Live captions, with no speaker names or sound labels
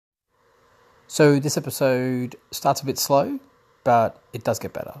So this episode starts a bit slow, but it does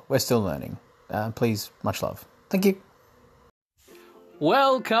get better. We're still learning. Please, much love. Thank you.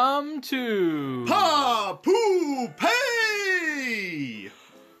 Welcome to Pa Poo Pay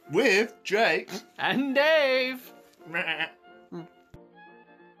with Jake and Dave.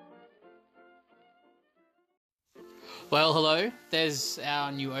 Well, hello. There's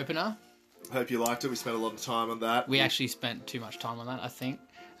our new opener. Hope you liked it. We spent a lot of time on that. We actually spent too much time on that, I think.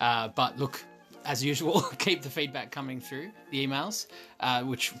 But look, as usual, keep the feedback coming through, the emails,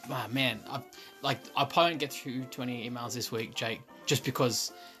 which, man, I probably won't get through to any emails this week, Jake, just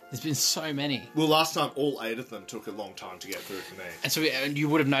because there's been so many. Well, last time, all 8 of them took a long time to get through for me. And so and you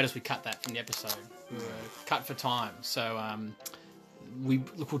would have noticed we cut that from the episode. We were cut for time. So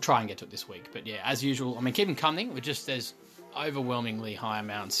we'll try and get to it this week. But yeah, as usual, I mean, keep them coming. There's overwhelmingly high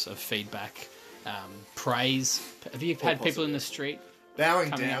amounts of feedback, praise. Have you had people in the street bowing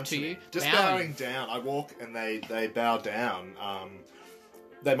coming down up to you? Just bowing down. I walk and they bow down.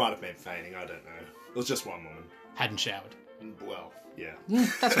 They might have been fainting. I don't know. It was just one woman. Hadn't showered. Well, yeah.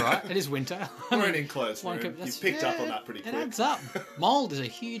 That's all right. It is winter. We're in enclosed room. You picked up on that pretty quick. It adds up. Mould is a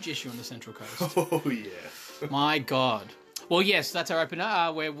huge issue on the Central Coast. Oh, yeah. My God. Well, yes, that's our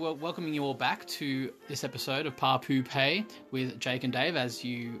opener. We're welcoming you all back to this episode of Pa Poo Pay with Jake and Dave, as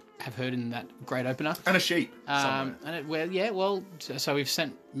you have heard in that great opener. And a sheep somewhere. So we've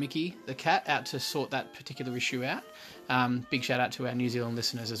sent Mickey, the cat, out to sort that particular issue out. Big shout out to our New Zealand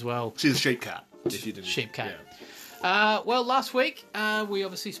listeners as well. She's a sheep cat, if you didn't. Sheep cat. Yeah. Well, last week we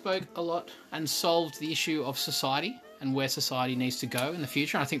obviously spoke a lot and solved the issue of society and where society needs to go in the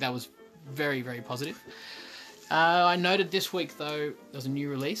future. And I think that was very, very positive. I noted this week, though, there was a new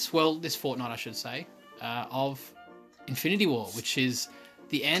release, well, this fortnight, I should say, of Infinity War, which is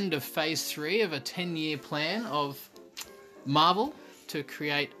the end of Phase 3 of a 10-year plan of Marvel to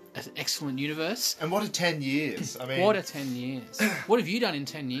create an excellent universe. And what are 10 years? I mean, what are 10 years? What have you done in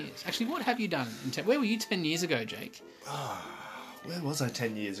 10 years? Actually, what have you done in 10 Where were you 10 years ago, Jake? Where was I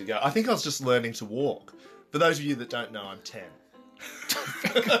 10 years ago? I think I was just learning to walk. For those of you that don't know, I'm 10.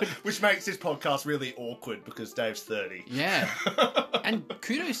 Which makes this podcast really awkward because Dave's 30. Yeah. And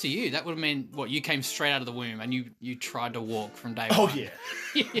kudos to you. That would mean, what, you came straight out of the womb and you tried to walk from day one. Oh, yeah.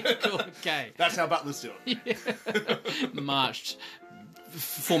 Yeah, cool, okay. That's how butlers do it. Yeah. Marched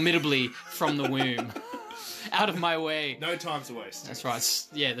formidably from the womb. Out of my way. No time to waste. That's right.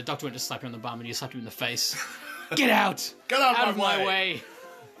 Yeah, the doctor went to slap you on the bum and you slapped him in the face. Get out! Get out of my way!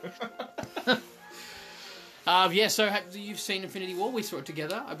 So you've seen Infinity War. We saw it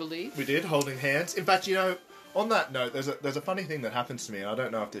together, I believe. We did, holding hands. In fact, on that note, there's a funny thing that happens to me, and I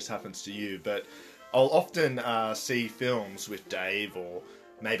don't know if this happens to you, but I'll often see films with Dave or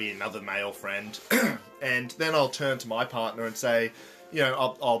maybe another male friend, and then I'll turn to my partner and say,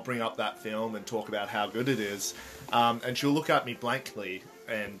 I'll bring up that film and talk about how good it is, and she'll look at me blankly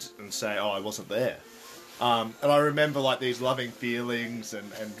and say, oh, I wasn't there. And I remember like these loving feelings and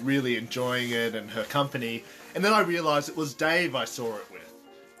really enjoying it and her company. And then I realised it was Dave I saw it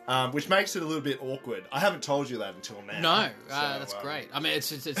with, which makes it a little bit awkward. I haven't told you that until now. No, that's great. I mean,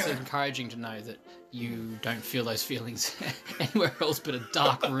 it's encouraging to know that you don't feel those feelings anywhere else but a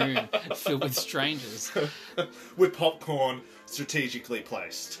dark room filled with strangers. With popcorn strategically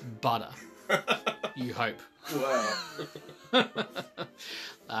placed. Butter. You hope. Wow.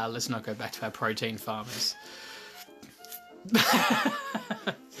 Let's not go back to our protein farmers.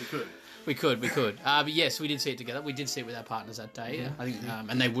 We could. But yes, we did see it together. We did see it with our partners that day. I think,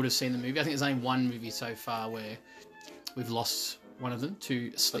 and they would have seen the movie. I think there's only one movie so far where we've lost one of them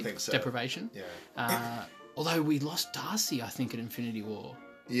to sleep deprivation. Yeah. Although we lost Darcy, I think, at Infinity War.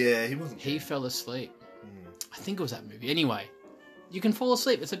 Yeah, he wasn't. He fell asleep. I think it was that movie. Anyway, you can fall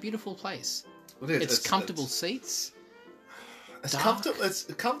asleep. It's a beautiful place. It's comfortable seats. It's comfortable. It's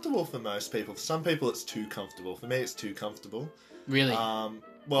comfortable for most people. For some people, it's too comfortable. For me, it's too comfortable. Really? Well,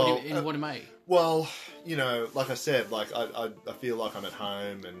 what am I? Well, like I said, like I feel like I'm at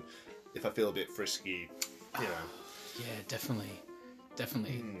home, and if I feel a bit frisky, Yeah, definitely.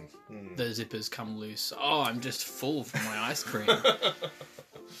 The zippers come loose. Oh, I'm just full from my ice cream.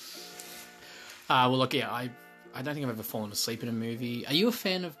 Well, look, yeah, I don't think I've ever fallen asleep in a movie. Are you a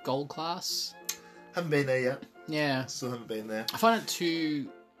fan of Gold Class? Haven't been there yet. Yeah. Still haven't been there. I find it too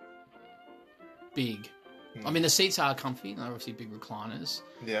big. I mean, the seats are comfy, and they're obviously big recliners.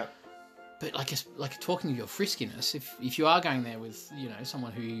 Yeah. But like talking to your friskiness, if you are going there with,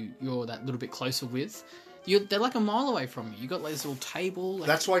 someone who you're that little bit closer with, they're like a mile away from you. You got like this little table. Like,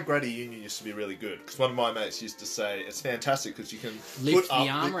 That's why Greta Union used to be really good. Because one of my mates used to say it's fantastic because you can lift put up,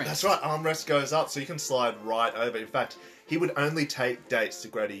 the armrest. That's right, armrest goes up, so you can slide right over. In fact, he would only take dates to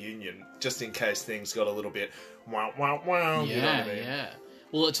Greta Union just in case things got a little bit wow. Yeah, You know what I mean? yeah.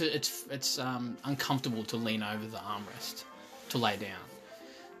 Well, it's uncomfortable to lean over the armrest to lay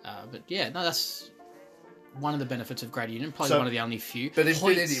down. But yeah, no, that's one of the benefits of Greta Union. Probably one of the only few. But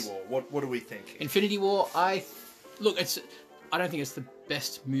Infinity War, what are we thinking? Infinity War, I don't think it's the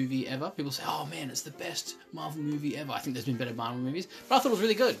best movie ever. People say, "Oh man, it's the best Marvel movie ever." I think there's been better Marvel movies, but I thought it was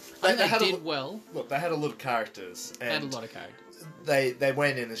really good. I think they did well. Look, they had a lot of characters. They had a lot of characters. They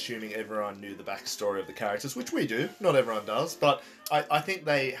went in assuming everyone knew the backstory of the characters, which we do. Not everyone does, but I think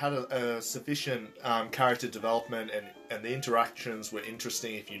they had a sufficient character development, and the interactions were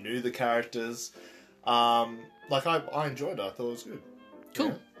interesting if you knew the characters. I enjoyed it. I thought it was good. Cool.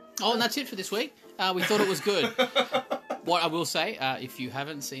 Yeah. Oh, and that's it for this week. We thought it was good. What I will say, if you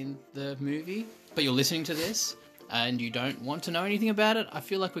haven't seen the movie, but you're listening to this, and you don't want to know anything about it, I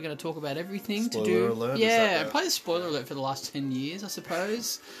feel like we're going to talk about everything spoiler to do. Alert, yeah, probably a spoiler alert for the last 10 years, I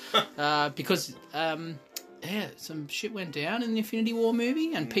suppose. Because, some shit went down in the Infinity War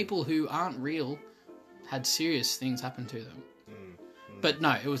movie, and people who aren't real had serious things happen to them. But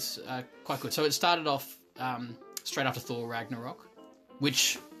no, it was quite good. So it started off straight after Thor Ragnarok,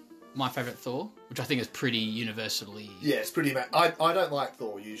 which my favourite Thor, which I think is pretty universally... Yeah, it's pretty... I don't like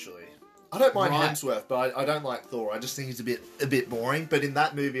Thor usually. I don't mind Hemsworth, but I don't like Thor. I just think he's a bit boring. But in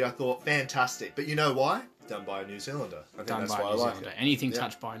that movie, I thought, fantastic. But you know why? Done by a New Zealander. I think that's why I like it. Anything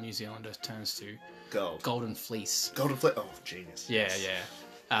touched by a New Zealander turns to... Gold. Golden Fleece. Golden Fleece. Oh, genius. Yeah,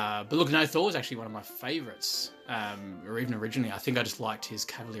 yeah. But look, no, Thor was actually one of my favourites. Or even originally, I think I just liked his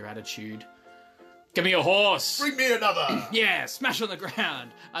cavalier attitude. Give me a horse! Bring me another! Yeah, smash on the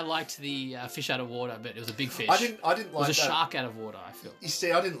ground. I liked the fish out of water, but it was a big fish. I didn't like that. It was a shark out of water, I feel. You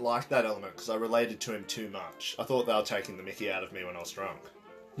see, I didn't like that element because I related to him too much. I thought they were taking the mickey out of me when I was drunk.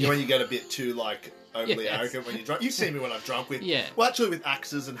 You know, when you get a bit too, overly arrogant when you're drunk. You've seen me when I'm drunk with... Yeah. Well, actually with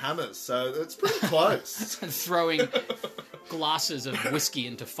axes and hammers, so it's pretty close. And throwing glasses of whiskey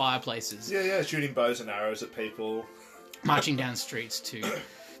into fireplaces. Yeah, shooting bows and arrows at people. Marching down streets to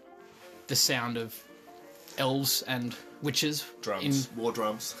the sound of elves and witches. Drums. War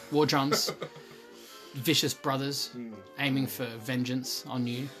drums. War drums. Vicious brothers aiming for vengeance on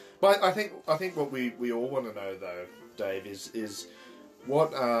you. But I think what we all want to know, though, Dave, is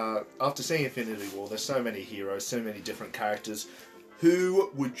what, after seeing Infinity War, there's so many heroes, so many different characters.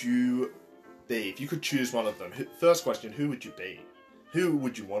 Who would you be? If you could choose one of them, first question, who would you be? Who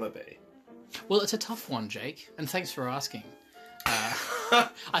would you want to be? Well, it's a tough one, Jake, and thanks for asking.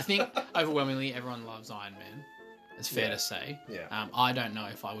 I think overwhelmingly everyone loves Iron Man. It's fair to say. Yeah. I don't know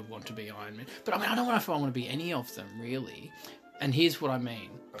if I would want to be Iron Man, but I mean, I don't know if I want to be any of them really. And here's what I mean.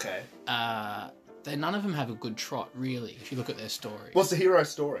 Okay. None of them have a good trot, really. If you look at their story. Well, it's a hero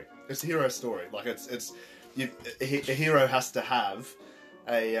story. It's a hero story. Like a hero has to have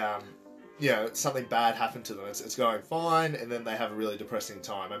something bad happen to them. It's going fine, and then they have a really depressing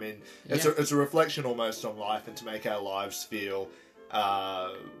time. I mean, it's a reflection almost on life, and to make our lives feel,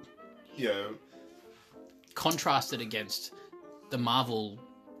 contrasted against the Marvel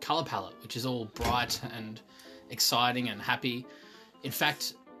color palette, which is all bright and exciting and happy. In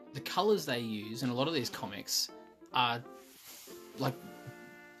fact, the colors they use in a lot of these comics are like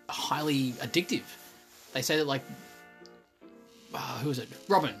highly addictive. They say that who is it?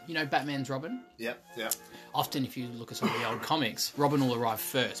 Robin. You know Batman's Robin? Yep. Often if you look at some of the old comics, Robin will arrive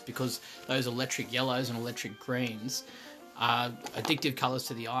first because those electric yellows and electric greens are addictive colours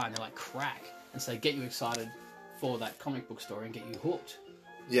to the eye, and they're like crack. And so they get you excited for that comic book story and get you hooked.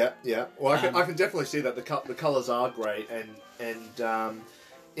 Yeah. Well, I can definitely see that the colours are great, and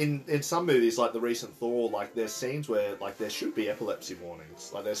in some movies like the recent Thor, like there's scenes where like there should be epilepsy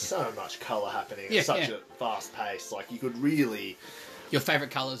warnings. Like there's so much colour happening at such a fast pace. Like you could really... Your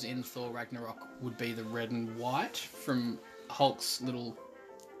favourite colours in Thor Ragnarok would be the red and white from Hulk's little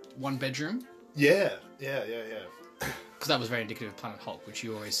one bedroom. Yeah. Because that was very indicative of Planet Hulk, which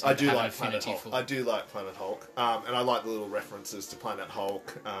you always I do like Planet Hulk. I do like Planet Hulk, and I like the little references to Planet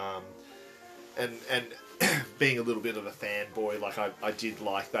Hulk, and being a little bit of a fanboy, like I did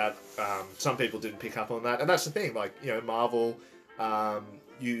like that. Some people didn't pick up on that, and that's the thing. Like Marvel,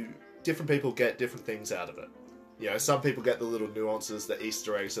 different people get different things out of it. Some people get the little nuances, the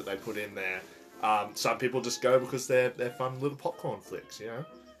Easter eggs that they put in there. Some people just go because they're fun little popcorn flicks.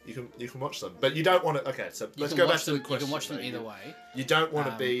 You can watch them, but you don't want to. Okay, so let's go back to the question. You can watch them either way. You don't want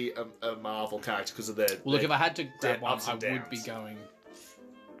to be a Marvel character because of their. Well, look, if I had to grab one, I would be going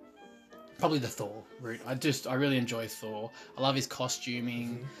Probably the Thor route. I really enjoy Thor. I love his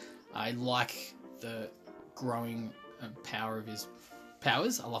costuming. Mm-hmm. I like the growing power of his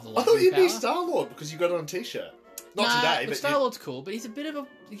powers. I love the lightning I thought you'd power. be Star-Lord because you got it on a t-shirt. Not today, but Star-Lord's cool, but he's a bit of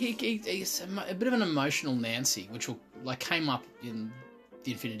he's a bit of an emotional Nancy, which came up in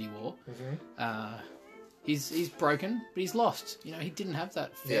the Infinity War. Mm-hmm. He's broken, but he's lost. You know, he didn't have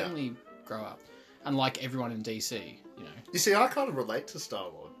that family grow up, unlike everyone in DC. You know. You see, I kind of relate to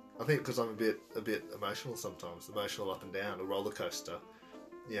Star-Lord. I think because I'm a bit emotional sometimes, emotional up and down, a roller coaster.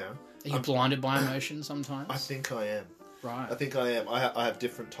 Yeah. Are you blinded by emotion sometimes? I think I am. Right. I think I am. I have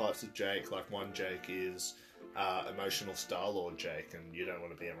different types of Jake. Like one Jake is emotional Star-Lord Jake, and you don't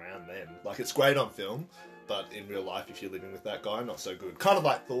want to be around then. Like it's great on film, but in real life, if you're living with that guy, not so good. Kind of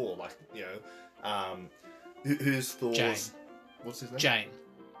like Thor. Like who's Thor's? Jane. What's his name? Jane.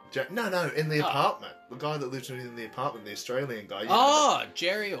 No, in the apartment. The guy that lives in the apartment, the Australian guy.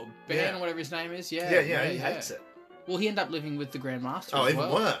 Jerry or Ben, whatever his name is. Yeah, he hates it. Well, he ended up living with the Grand Master. Oh, as even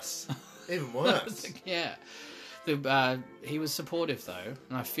well. worse. Even worse. Yeah. He was supportive though,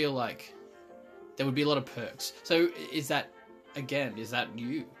 and I feel like there would be a lot of perks. So is that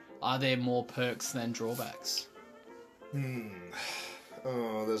you? Are there more perks than drawbacks?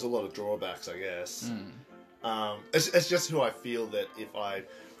 Oh, there's a lot of drawbacks, I guess. It's just who I feel that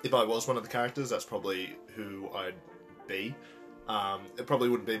if I was one of the characters, that's probably who I'd be. It probably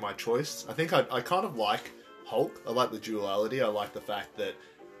wouldn't be my choice. I think I kind of like Hulk. I like the duality. I like the fact that,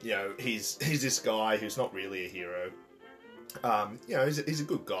 you know, he's this guy who's not really a hero. You know, he's a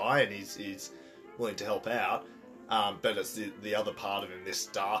good guy and he's willing to help out. But it's the other part of him, this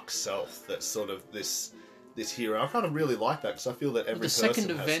dark self, that's sort of this hero. I kind of really like that because I feel that every person has the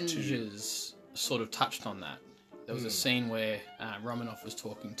second Avengers sort of touched on that. There was a scene where Romanoff was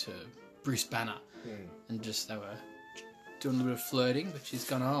talking to Bruce Banner, and just they were doing a little bit of flirting, but she's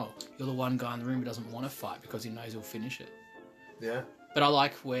gone, "Oh, you're the one guy in the room who doesn't want to fight because he knows he'll finish it." Yeah. But I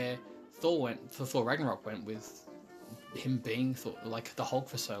like where Thor Ragnarok went with him being like the Hulk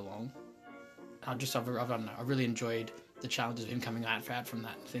for so long. I don't know. I really enjoyed the challenges of him coming out from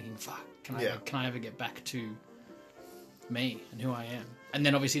that and thinking, "Fuck, can I ever get back to me and who I am?" And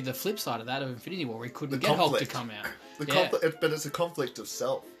then obviously the flip side of that of Infinity War, where he couldn't get Hulk to come out. But it's a conflict of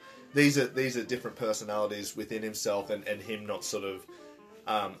self. These are different personalities within himself, and him not sort of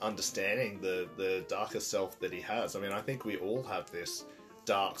understanding the darker self that he has. I mean, I think we all have this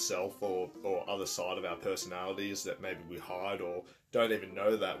dark self or other side of our personalities that maybe we hide or don't even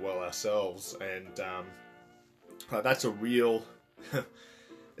know that well ourselves, and that's a real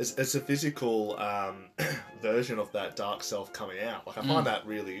it's a physical version of that dark self coming out. Like I find that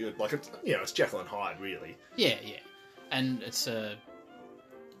really good. Like it's Jekyll and Hyde, really. Yeah, and it's a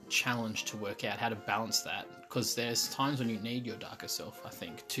challenge to work out how to balance that, because there's times when you need your darker self, I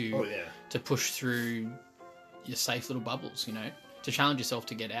think, to push through your safe little bubbles, you know, to challenge yourself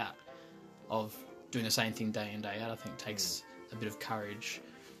to get out of doing the same thing day in, day out. I think takes a bit of courage,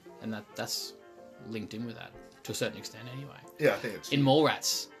 and that's linked in with that to a certain extent anyway. Yeah, I think it's... In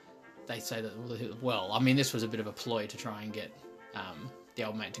Mallrats, they say that, well, I mean, this was a bit of a ploy to try and get the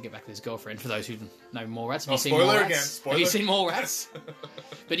old mate to get back with his girlfriend, for those who know Mallrats. Have you seen spoiler Mallrats? Again. Spoiler. Have you seen Mallrats?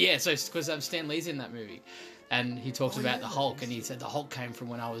 But yeah, so because Stan Lee's in that movie, and he talks about the Hulk, and he said the Hulk came from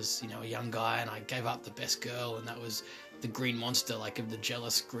when I was, a young guy, and I gave up the best girl, and that was the green monster, like of the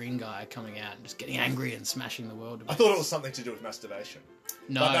jealous green guy coming out and just getting angry and smashing the world. I thought it was something to do with masturbation.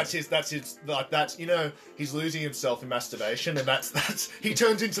 No, like that's he's losing himself in masturbation, and that's he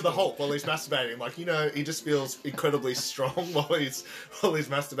turns into the Hulk while he's masturbating. Like, he just feels incredibly strong while he's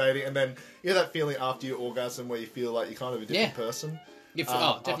masturbating, and then that feeling after your orgasm where you feel like you're kind of a different person.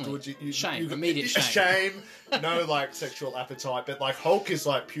 Definitely. Immediate shame. Shame, no like sexual appetite, but like Hulk is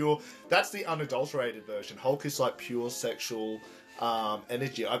like pure. That's the unadulterated version. Hulk is like pure sexual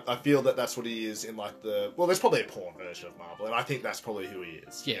energy. I feel that that's what he is in like there's probably a porn version of Marvel, and I think that's probably who he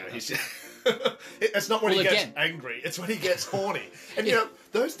is. Yeah, he's it's not when he gets angry; it's when he gets horny, and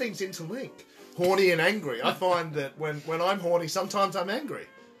those things interlink. Horny and angry. I find that when I'm horny, sometimes I'm angry,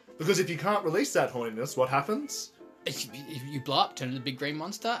 because if you can't release that horniness, what happens? If you blow up, turn into the big green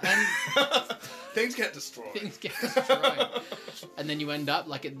monster, and things get destroyed. And then you end up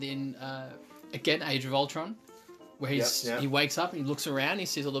like in again Age of Ultron, where he wakes up and he looks around, he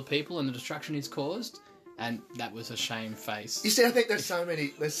sees all the people and the destruction he's caused, and that was a shame face. You see, I think there's so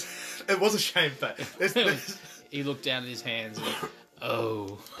many. It was a shame face. He looked down at his hands and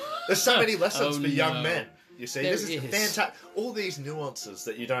there's so many lessons for young men. You see, this is fantastic. All these nuances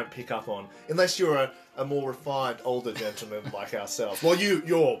that you don't pick up on unless you're a more refined older gentleman like ourselves. Well,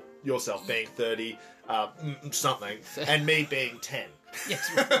 you're yourself being 30 something, and me being 10.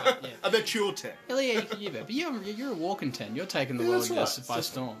 Yes, right, yeah. A mature 10. Hell yeah, you can give it. But you're a walking 10. You're taking the world just by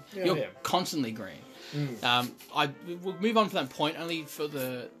storm. Yeah, you're yeah. constantly green. We'll move on from that point only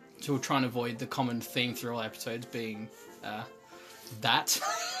to try and avoid the common theme through all episodes being that.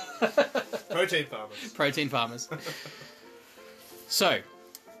 Protein farmers. Protein farmers. So,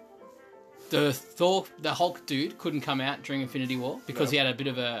 the Hulk dude couldn't come out during Infinity War because he had a bit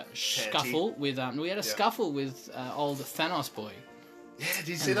of a scuffle with scuffle with old Thanos boy. Yeah, did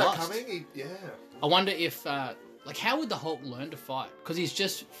you see that lost. coming? I wonder if how would the Hulk learn to fight? Because he's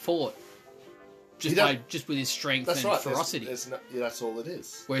just fought just with his strength and ferocity. That's all it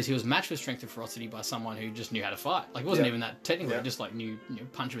is. Whereas he was matched with strength and ferocity by someone who just knew how to fight. Like, it wasn't even that technically, just like knew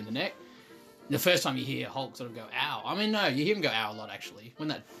punch him in the neck. The first time you hear Hulk sort of go, ow. I mean, no, you hear him go, ow, a lot, actually. When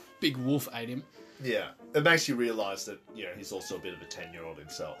that big wolf ate him. Yeah. It makes you realise that, he's also a bit of a 10-year-old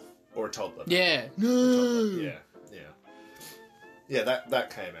himself. Or a toddler. Yeah. No. Yeah. Yeah, that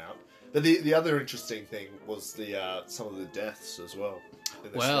came out. But the other interesting thing was the some of the deaths as well.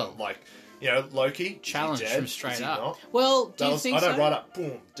 In this film. Like, Loki, challenge from straight up. Not? Well, do you think so? I don't write up,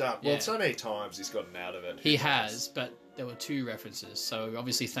 boom, done. Yeah. Well, so many times he's gotten out of it. He has, but there were two references. So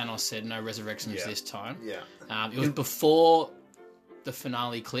obviously Thanos said no resurrections this time. Yeah. It was before the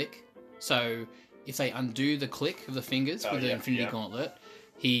finale click. So if they undo the click of the fingers with the Infinity Gauntlet,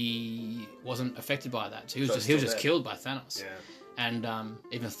 he wasn't affected by that. So he was just killed by Thanos. Yeah. And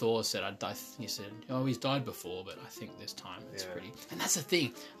even Thor said, he said, he's died before, but I think this time it's pretty. And that's the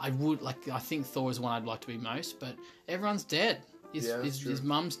thing. I think Thor is the one I'd like to be most, but everyone's dead. His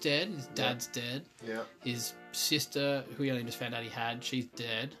mum's dead. His dad's dead. Yeah. His sister, who he only just found out he had, she's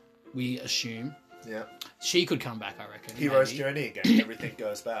dead. We assume. Yeah. She could come back, I reckon. Hero's journey again. Everything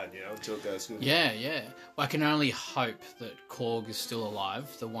goes bad, until it goes good. Yeah. Well, I can only hope that Korg is still alive.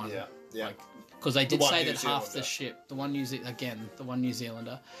 The one. Yeah. Because they did say that half the ship, the one New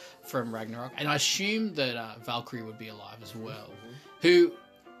Zealander from Ragnarok, and I assume that Valkyrie would be alive as well. Mm-hmm. Who,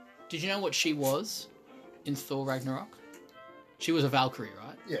 did you know what she was in Thor Ragnarok? She was a Valkyrie,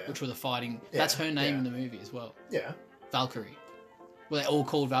 right? Yeah. Which were the fighting. Yeah. That's her name in the movie as well. Yeah. Valkyrie. Were they all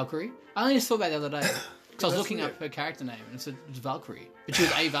called Valkyrie? I only just thought about it the other day. Because I was looking up her character name and it said it was Valkyrie. But she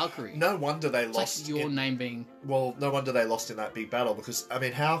was a Valkyrie. No wonder they lost. Like your name being... Well, no wonder they lost in that big battle because, I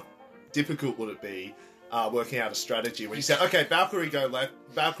mean, how difficult would it be working out a strategy when you say, okay, Valkyrie go left,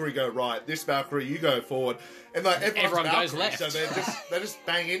 Valkyrie go right, this Valkyrie, you go forward. And like everyone goes left. So they just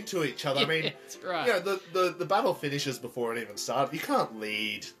bang into each other. I mean, that's right. The battle finishes before it even started. You can't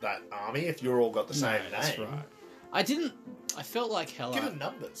lead that army if you're all got the same name. That's right. I felt like Hela Given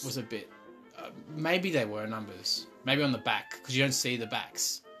numbers was a bit... maybe they were numbers. Maybe on the back, because you don't see the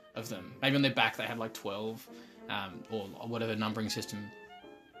backs of them. Maybe on their back they had like 12, or whatever numbering system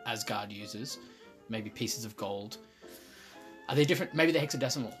Asgard uses. Maybe pieces of gold. Are they different? Maybe they're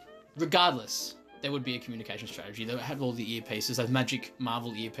hexadecimal. Regardless, there would be a communication strategy. They would have all the earpieces, those magic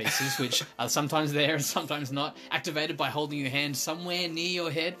Marvel earpieces, which are sometimes there and sometimes not, activated by holding your hand somewhere near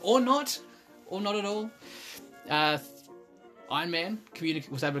your head, or not at all. Iron Man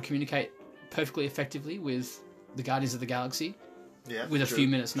was able to communicate perfectly effectively with the Guardians of the Galaxy with a few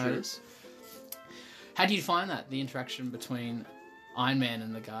minutes' notice. How do you find that, the interaction between Iron Man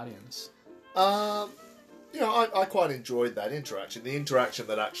and the Guardians? I quite enjoyed that interaction. The interaction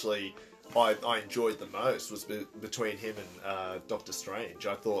that actually I enjoyed the most was between him and Doctor Strange.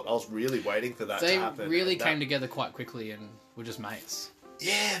 I was really waiting for that to happen. They really came together quite quickly and were just mates.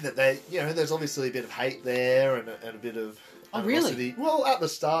 Yeah, that there's obviously a bit of hate there and a bit of... Oh, really? Well, at the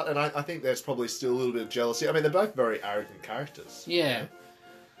start, and I think there's probably still a little bit of jealousy. I mean, they're both very arrogant characters. Yeah.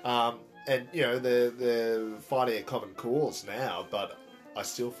 And, they're fighting a common cause now, but I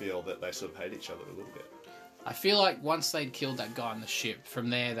still feel that they sort of hate each other a little bit. I feel like once they'd killed that guy on the ship, from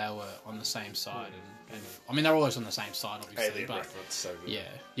there they were on the same side. And I mean, they're always on the same side, obviously. Alien reference, so good.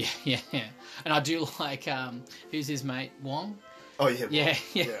 Yeah. And I do like, who's his mate? Wong? Oh, yeah.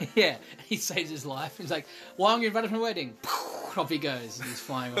 Yeah. He saves his life. He's like, Wong, you're invited to my wedding. Off he goes, and he's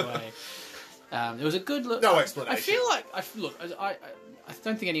flying away. It was a good look. No explanation. I feel like, I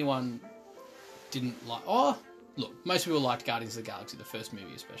don't think anyone didn't like... Oh, look, most people liked Guardians of the Galaxy, the first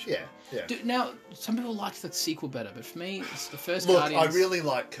movie especially. Yeah. Now, some people liked the sequel better, but for me, it's the first Look, Guardians... I really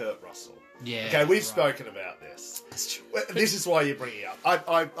like Kurt Russell. Yeah. Okay, we've spoken about this. That's true. This is why you're bringing it up.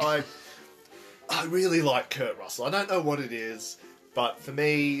 I really like Kurt Russell. I don't know what it is, but for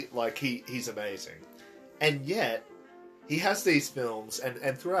me, like, he's amazing. And yet, he has these films,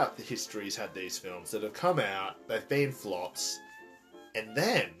 and throughout the history he's had these films that have come out, they've been flops, and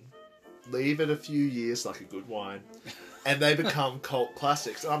then, leave it a few years like a good wine, and they become cult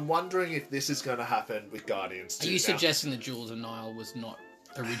classics. I'm wondering if this is going to happen with Guardians 2. Are you suggesting that Jules and Nile was not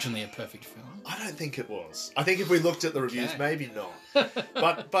originally a perfect film? I don't think it was. I think if we looked at the reviews, maybe not.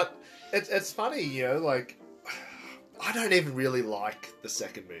 But it's funny, you know, like, I don't even really like the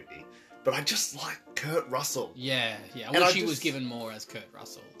second movie, but I just like Kurt Russell. Yeah. I wish he was given more as Kurt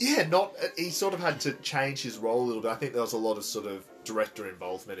Russell. Yeah, he sort of had to change his role a little bit. I think there was a lot of sort of director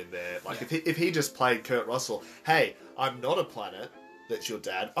involvement in there. Like, if he just played Kurt Russell, hey, I'm not a planet that's your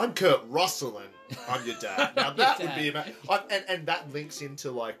dad. I'm Kurt Russell and I'm your dad. Now that would be and that links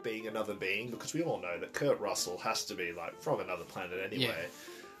into like being another being, because we all know that Kurt Russell has to be like from another planet anyway.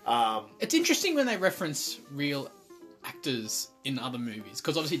 Yeah. It's interesting when they reference real actors in other movies,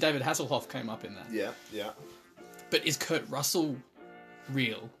 because obviously David Hasselhoff came up in that. Yeah. But is Kurt Russell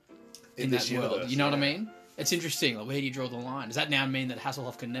real in this that world? universe, You know what I mean? It's interesting. Like, where do you draw the line? Does that now mean that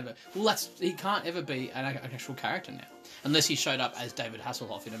Hasselhoff can never... Well, he can't ever be an actual character now. Unless he showed up as David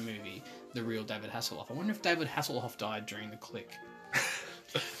Hasselhoff in a movie, the real David Hasselhoff. I wonder if David Hasselhoff died during the Click.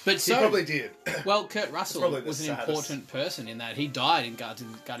 But he probably did. Well, Kurt Russell was an important person in that. He died in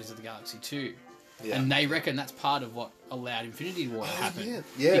Guardians of the Galaxy 2. Yeah. And they reckon that's part of what allowed Infinity War to happen.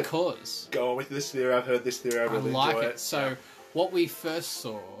 Yeah. Because... Go on with this theory. I've heard this theory. I really like enjoy it. So, what we first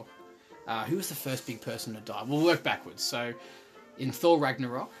saw... who was the first big person to die? We'll work backwards. So, in Thor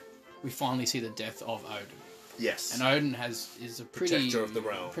Ragnarok, we finally see the death of Odin. Yes. And Odin is a pretty... Protector of the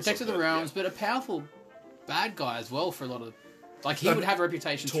realms. Protector of the realms, but a powerful bad guy as well for a lot of... Like, he would have a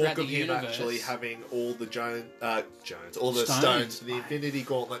reputation throughout the universe. Talk of him actually having all the all the stones for the Infinity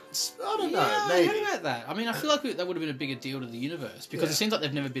Gauntlet. I don't know, maybe. I heard about that. I mean, I feel like that would have been a bigger deal to the universe, because it seems like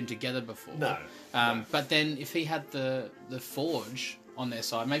they've never been together before. No. But then, if he had the Forge on their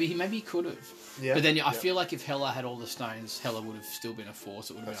side, maybe he could have. Yeah. But then I feel like if Hela had all the stones, Hela would have still been a force.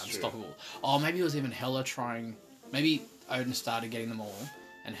 It would have been unstoppable. True. Oh, maybe it was even Hela trying... Maybe Odin started getting them all,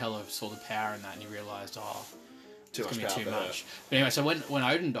 and Hela saw the power in that, and he realised, too much. But anyway, so when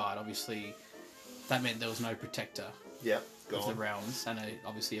Odin died, obviously, that meant there was no protector of the realms, and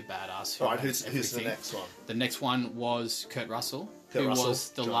obviously a badass. Right, who's the next one? The next one was Kurt Russell, who was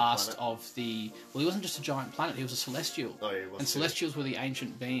the last of the... Well, he wasn't just a giant planet, he was a celestial. Oh, yeah, he was. And celestials were the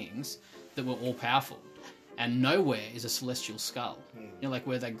ancient beings that were all-powerful. And nowhere is a celestial skull. You know, like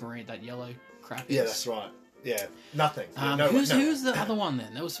where that yellow crap is. Yeah, that's right. Yeah, nothing. Who's the other one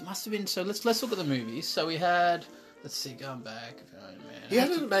then? Must have been... So let's look at the movies. So we had... Let's see, going back. Oh, man. He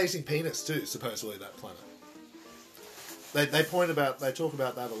had an amazing penis too, supposedly, that planet. They talk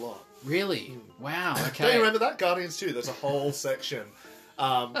about that a lot. Really? Wow, okay. Don't you remember that? Guardians 2, there's a whole section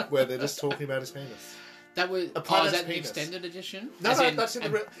where they're just talking about his penis. That was... A planet's is that the penis. extended edition? That's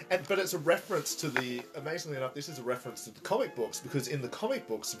in the... but it's a reference to the... Amazingly enough, this is a reference to the comic books, because in the comic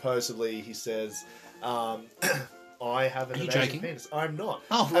books, supposedly, he says... I have an amazing penis. I'm not.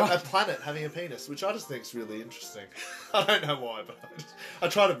 Oh, right. A planet having a penis, which I just think is really interesting. I don't know why, but I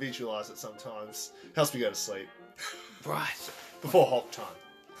try to visualise it sometimes. Helps me go to sleep. Right. Before Hulk time.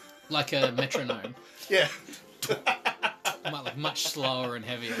 Like a metronome. Yeah. Like much slower and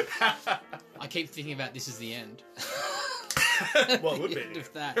heavier. I keep thinking about this as the end. Well, it would be. End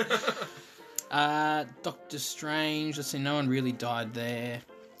of that. Doctor Strange. Let's see, no one really died there.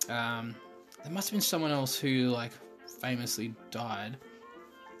 There must have been someone else who, like, famously died.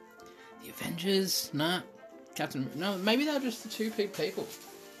 The Avengers? Nah. Captain... No, maybe they're just the two big people.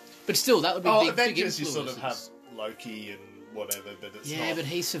 But still, that would be Avengers, big you sort of have Loki and whatever, but it's not... Yeah, but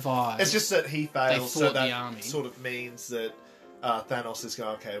he survived. It's just that he failed, so that the army. Sort of means that Thanos is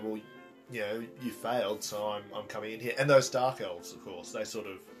going, okay, well, you know, you failed, so I'm coming in here. And those Dark Elves, of course, they sort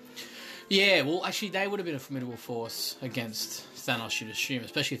of... Yeah, well, actually, they would have been a formidable force against Thanos, you'd assume,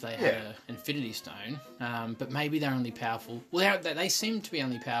 especially if they had an Infinity Stone. But maybe they're only powerful... Well, they seem to be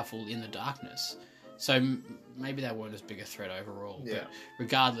only powerful in the darkness. So maybe they weren't as big a threat overall. Yeah. But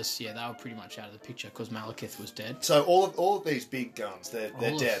regardless, they were pretty much out of the picture because Malekith was dead. So all of these big guns, they're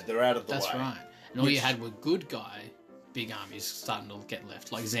dead. They're out of the way. That's right. And all you had were good guy big armies starting to get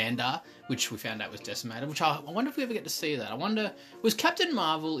left, like Xandar, which we found out was decimated. Which I wonder if we ever get to see that. I wonder, was Captain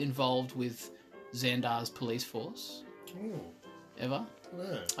Marvel involved with Xandar's police force? Ooh. Ever?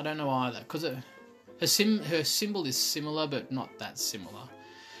 No. I don't know either, because her symbol is similar, but not that similar.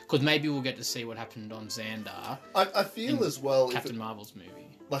 Because maybe we'll get to see what happened on Xandar. I feel as well... Captain Marvel's movie.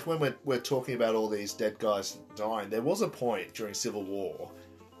 Like when we're talking about all these dead guys dying, there was a point during Civil War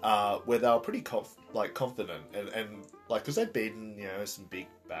where they were pretty confident and like, because they'd beaten, you know, some big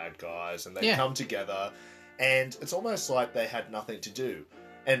bad guys and they'd come together, and it's almost like they had nothing to do.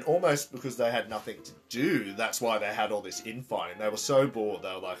 And almost because they had nothing to do, that's why they had all this infighting. They were so bored,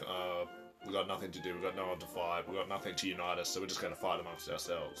 they were like, we've got nothing to do, we've got no one to fight, we've got nothing to unite us, so we're just going to fight amongst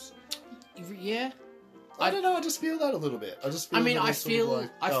ourselves. Yeah. I don't know, I just feel that a little bit. I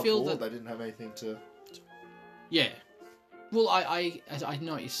feel that they didn't have anything to... Yeah. Well, I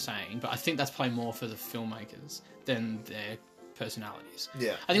know what you're saying, but I think that's probably more for the filmmakers than their personalities.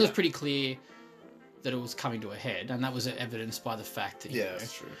 Yeah. I think it was pretty clear that it was coming to a head, and that was evidenced by the fact that,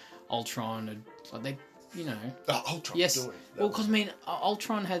 that's true. Ultron had, like, they, Ultron. Yes. Well, because,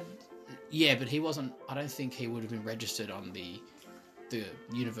 Ultron had... Yeah, but he wasn't... I don't think he would have been registered on the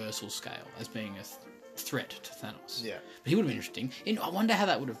universal scale as being a threat to Thanos. Yeah. But he would have been interesting. And I wonder how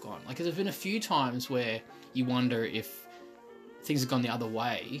that would have gone. Like, there's been a few times where you wonder if things had gone the other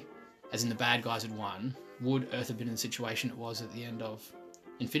way, as in the bad guys had won, would Earth have been in the situation it was at the end of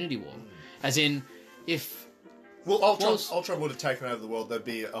Infinity War? As in, if... Well, Ultron would have taken over the world, there'd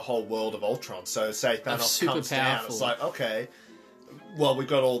be a whole world of Ultron. So, say Thanos super comes powerful. down, it's like, okay, well, we've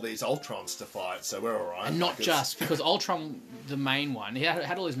got all these Ultrons to fight, so we're alright. And not just, because Ultron, the main one, he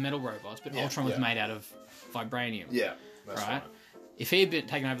had all his metal robots, but Ultron was made out of vibranium. Yeah, that's right. If he had been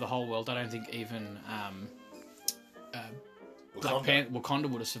taken over the whole world, I don't think even Wakanda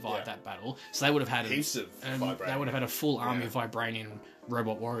would have survived that battle. So they would have had heaps of vibranium. They would have had a full army of vibranium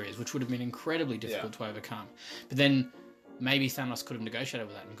robot warriors, which would have been incredibly difficult to overcome. But then maybe Thanos could have negotiated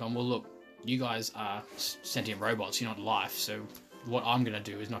with that and gone, well, look, you guys are sentient robots, you're not life, so what I'm going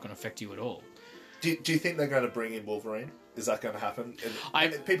to do is not going to affect you at all. Do you think they're going to bring in Wolverine? Is that going to happen?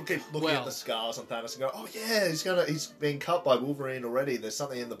 And people keep looking at the scars on Thanos and go, oh yeah, he's been cut by Wolverine already. There's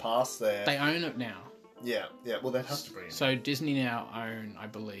something in the past there. They own it now. Yeah. Well, they'd have to bring it. So Disney now own, I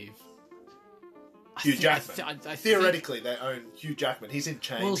believe, Hugh Jackman. Theoretically, they own Hugh Jackman. He's in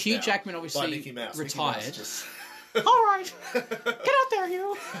chains. Well, Hugh now Jackman obviously by Mickey Mouse. retired. Mickey Mouse just... All right, get out there,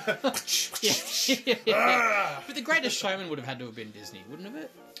 Hugh. But the Greatest Showman would have had to have been Disney, wouldn't have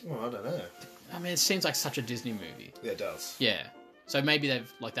it? Well, I don't know. I mean, it seems like such a Disney movie. Yeah, it does. Yeah. So maybe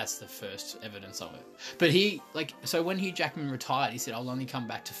that's the first evidence of it. But so when Hugh Jackman retired, he said, I'll only come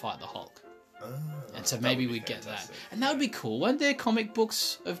back to fight the Hulk. And so maybe we'd get that. And that would be cool. Weren't there comic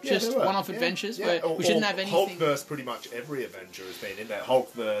books of just one-off adventures where we shouldn't have anything? Hulkverse, pretty much every Avenger has been in there.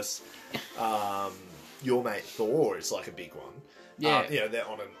 Hulkverse, your mate Thor is like a big one. Yeah. They're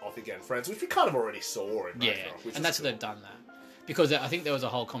on and off again friends, which we kind of already saw in Ragnarok. And that's what they've done that. Because I think there was a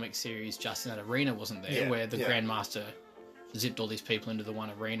whole comic series just in that arena, wasn't there? Where the Grandmaster zipped all these people into the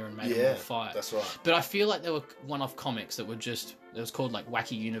one arena and made them all fight. That's right. But I feel like there were one-off comics that were just... It was called like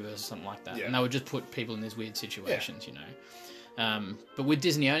Wacky Universe or something like that. Yeah. And they would just put people in these weird situations, But with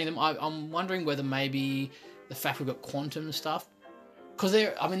Disney owning them, I'm wondering whether maybe the fact we've got quantum stuff... Because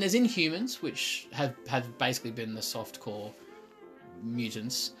there's Inhumans, which have basically been the soft-core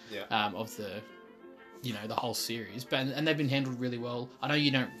mutants of the... the whole series. And they've been handled really well. I know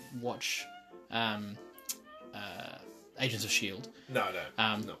you don't watch... Agents of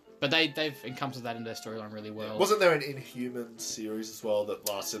S.H.I.E.L.D. No. But they've encompassed that into their storyline really well. Wasn't there an Inhumans series as well that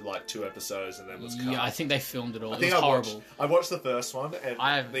lasted like 2 episodes and then was cut? Yeah, I think they filmed it all. It was horrible. I watched the first one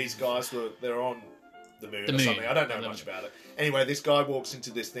and these guys they're on the moon or something. I don't know much about it. Anyway, this guy walks into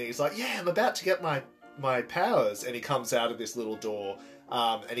this thing. He's like, yeah, I'm about to get my powers. And he comes out of this little door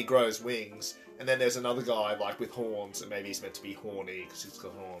and he grows wings. And then there's another guy like with horns and maybe he's meant to be horny because he's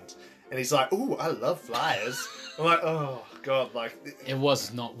got horns. And he's like, ooh, I love flyers. I'm like, oh, God, like... It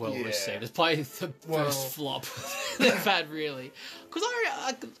was not well received. It's probably the first flop they've had, really. Because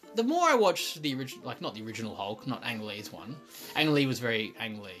the more I watch the original... Like, not the original Hulk, not Ang Lee's one. Ang Lee was very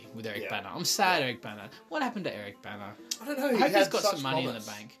Ang Lee with Eric Banner. I'm sad Eric Banner. What happened to Eric Banner? I don't know. I hope he's got some money in the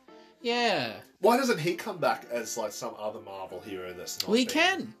bank. Yeah. Why doesn't he come back as, like, some other Marvel hero that's not... Well, he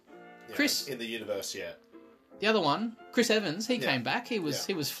can. Chris... In the universe, The other one, Chris Evans, he came back. He was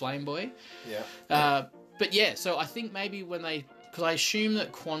Flame Boy. Yeah. But yeah, so I think maybe when they... Because I assume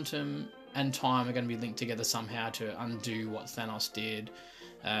that quantum and time are going to be linked together somehow to undo what Thanos did.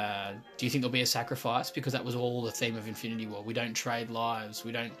 Do you think there'll be a sacrifice? Because that was all the theme of Infinity War. We don't trade lives.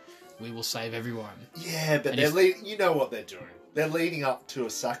 We will save everyone. Yeah, but you know what they're doing. They're leading up to a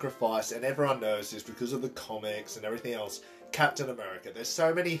sacrifice, and everyone knows this because of the comics and everything else. Captain America. There's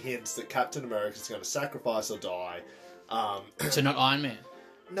so many hints that Captain America's going to sacrifice or die. So not Iron Man?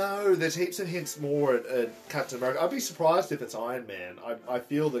 No, there's heaps of hints more at Captain America. I'd be surprised if it's Iron Man. I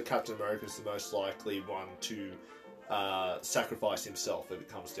feel that Captain America's the most likely one to sacrifice himself if it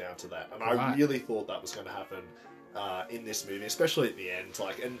comes down to that. And I really thought that was going to happen in this movie, especially at the end.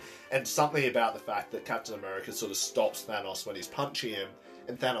 And something about the fact that Captain America sort of stops Thanos when he's punching him,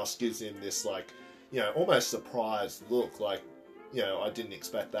 and Thanos gives him this, almost surprised look, I didn't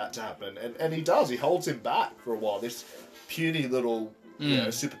expect that to happen. And he does. He holds him back for a while. This puny little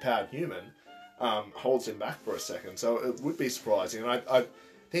superpowered human, holds him back for a second. So it would be surprising. And I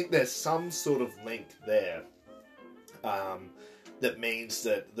think there's some sort of link there that means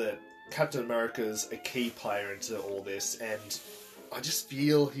that Captain America's a key player into all this, and I just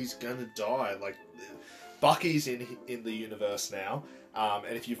feel he's going to die. Like, Bucky's in the universe now.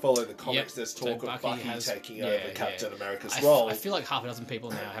 And if you follow the comics, there's talk of Bucky taking over Captain America's role. I feel like half a dozen people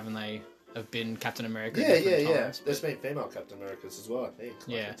now, haven't they, have been Captain America? Yeah. There's been female Captain Americas as well, I think.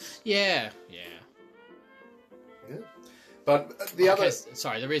 Yeah. But the other...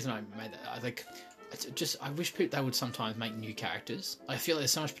 Sorry, the reason I made that, I wish they would sometimes make new characters. I feel like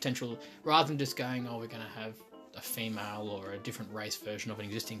there's so much potential, rather than just going, we're going to have a female or a different race version of an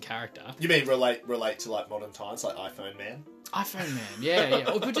existing character. You mean relate to like modern times, like iPhone Man? iPhone Man,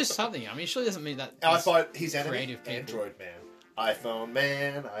 yeah. Or just something. I mean, it surely doesn't mean that. I find his enemy, creative people. Android Man. iPhone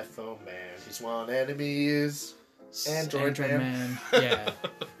Man. His one enemy is Android Man. Yeah,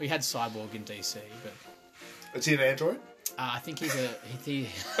 we had Cyborg in DC, but is he an android? I think he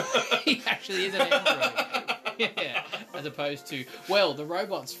actually is an android. Yeah, as opposed to the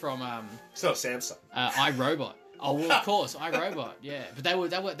robots from It's not Samsung. iRobot. Oh well, of course, iRobot. Yeah, but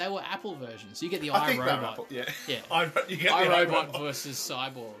they were Apple versions. So you get the iRobot. Yeah. You get iRobot versus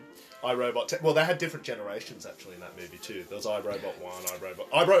Cyborg. iRobot. Well, they had different generations actually in that movie too. There was iRobot 1,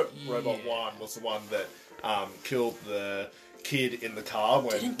 iRobot 1 was the one that killed the kid in the car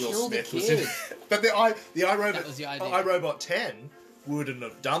when Will Smith was in. But the iRobot 10 wouldn't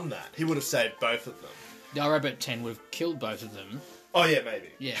have done that. He would have saved both of them. The iRobot 10 would have killed both of them. Oh yeah, maybe.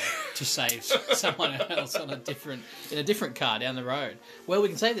 Yeah, to save someone else in a different car down the road. Well, we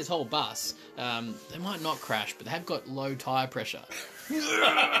can save this whole bus. They might not crash, but they have got low tyre pressure.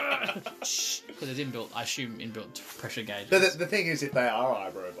 Because there's inbuilt pressure gauges. But the thing is, if they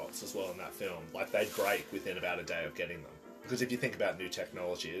are iRobots as well in that film, like they'd break within about a day of getting them. Because if you think about new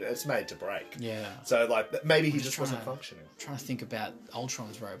technology, it's made to break. Yeah. So like maybe he just wasn't functioning. I'm trying to think about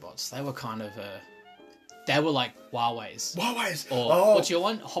Ultron's robots. They were kind of they were like Huawei's. Or what's your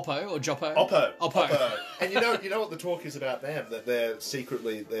one? Hoppo or Joppo? Oppo. And you know what the talk is about them? That they're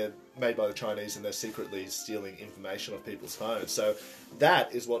made by the Chinese and they're secretly stealing information off people's phones. So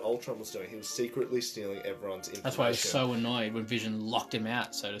that is what Ultron was doing. He was secretly stealing everyone's information. That's why I was so annoyed when Vision locked him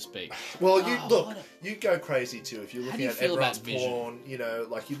out, so to speak. Well, you go crazy too if you're looking at everyone's porn. You know,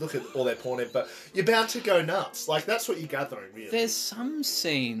 like you look at all their porn, but you're bound to go nuts. Like that's what you're gathering, really. There's some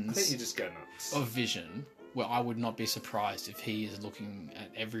scenes. I think you just go nuts. Of Vision where I would not be surprised if he is looking at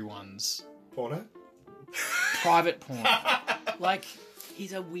everyone's porno, private porn. Like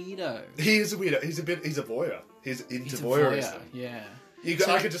he's a weirdo. He is a weirdo. He's a voyeur. He's into voyeurism. Yeah.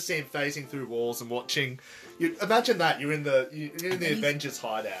 I could just see him phasing through walls and watching. Imagine that you're in the Avengers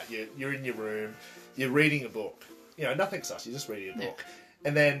hideout. You're in your room. You're reading a book. You know, nothing sus. You're just reading a book,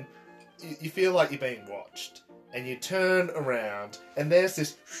 and then you feel like you're being watched, and you turn around, and there's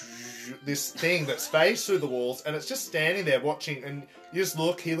this thing that's phased through the walls, and it's just standing there watching, and you just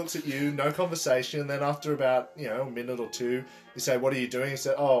look. He looks at you. No conversation. And then after about a minute or two, you say, "What are you doing?" He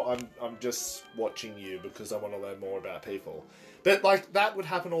said, "Oh, I'm just watching you because I want to learn more about people." But, like, that would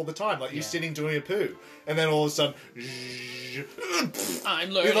happen all the time. Like, you're sitting doing a poo, and then all of a sudden...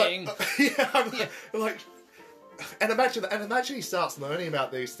 I'm learning. Like... And imagine he starts learning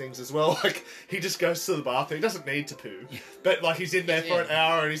about these things as well. Like, he just goes to the bathroom. He doesn't need to poo. Yeah. But, like, he's in there for an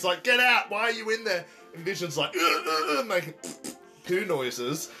hour, and he's like, "Get out! Why are you in there?" And Vision's like, making poo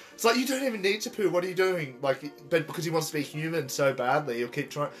noises. It's like, you don't even need to poo. What are you doing? Like, but because he wants to be human so badly, he'll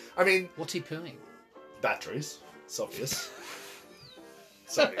keep trying... I mean... What's he pooing? Batteries. It's obvious.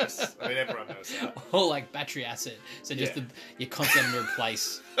 I mean, everyone knows that. Or like battery acid. So just you're constantly having to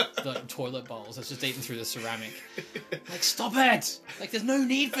replace the toilet bowls. It's just eaten through the ceramic. Like, stop it! Like, there's no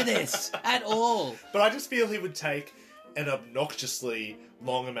need for this at all. But I just feel he would take an obnoxiously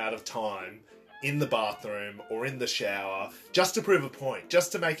long amount of time in the bathroom or in the shower just to prove a point,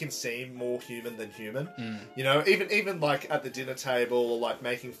 just to make him seem more human than human. You know, even like at the dinner table or like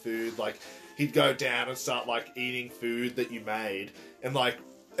making food, like he'd go down and start like eating food that you made,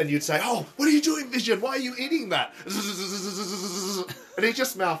 and you'd say, "Oh, what are you doing, Vision? Why are you eating that?" And he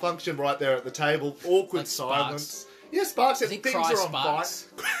just malfunctioned right there at the table. Awkward silence. Yeah, Sparks. Things are on fire.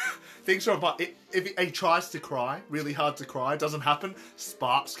 Things are on fire. If he tries to cry, really hard to cry, doesn't happen.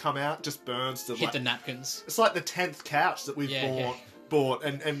 Sparks come out, just burns to hit the napkins. It's like the 10th couch that we've bought,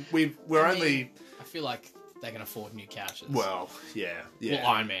 and we're only. I feel like they can afford new couches. Well, yeah. Well,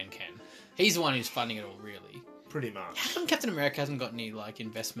 Iron Man can. He's the one who's funding it all, really. Pretty much. How come Captain America hasn't got any like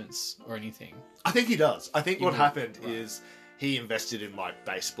investments or anything? I think he does. I think what happened is he invested in like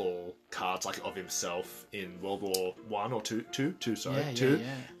baseball cards, like of himself in World War One or two,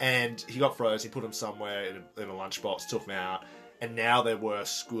 and he got froze. He put them somewhere in a lunchbox, took them out, and now they're worth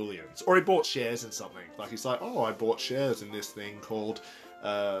squillions. Or he bought shares in something. Like he's like, oh, I bought shares in this thing called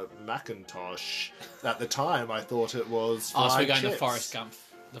Macintosh. At the time, I thought it was. So we're going chips. to Forrest Gump.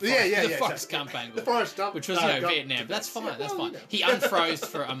 The Forrest Gump angle. The Forrest Gump, which was Vietnam. But that's fine. That's fine. He unfroze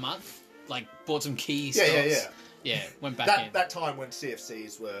for a month. Like bought some key stocks. Yeah, went back in. That time when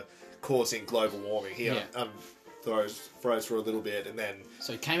CFCs were causing global warming, he froze for a little bit, and then...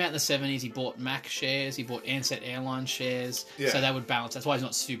 So he came out in the 70s, he bought Mac shares, he bought Ansett Airline shares, Yeah. so that would balance. That's why he's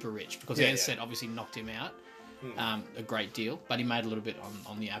not super rich, because Ansett obviously knocked him out a great deal, but he made a little bit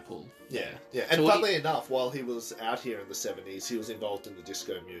on the Apple. Yeah. And funnily enough, while he was out here in the 70s, he was involved in the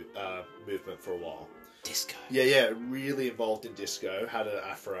disco movement for a while. Disco? Yeah, really involved in disco, had an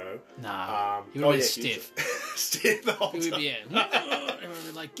afro. Nah, he would be stiff. Stiff the whole time. Everyone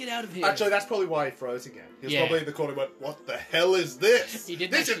would like, get out of here. Actually, that's probably why he froze again. He was probably in the corner and went, what the hell is this?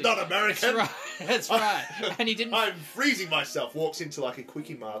 This is not American. That's right. And he didn't... I'm freezing myself. Walks into like a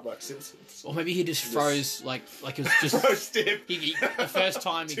Quickie Mart like Simpsons. Or maybe he just froze like it was just... Froze stiff. The first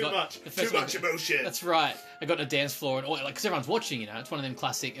time he got... Too much emotion. That's right. I got on a dance floor and because everyone's watching, it's one of them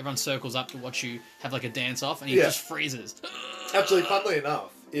classic, everyone circles up to watch you have like a dance off and he just freezes. Actually, funnily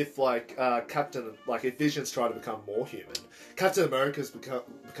enough, if if Vision's trying to become more human, Captain America's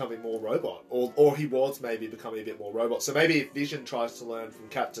becoming more robot, or he was maybe becoming a bit more robot. So maybe if Vision tries to learn from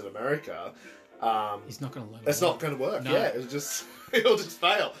Captain America, he's not going to learn. It's not going to work. No. Yeah, it'll just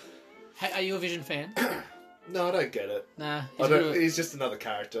fail. Hey, are you a Vision fan? No, I don't get it. Nah, he's just another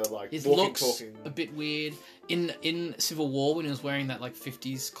character. Like his walking, looks talking. A bit weird. In Civil War when he was wearing that like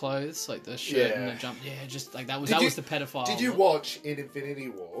 50s clothes, like the shirt and the jump. Yeah, just like that was the pedophile. Did you watch in Infinity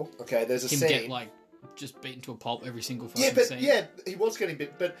War? Okay, there's a scene. Get like just beaten to a pulp every single fucking scene. Yeah, he was getting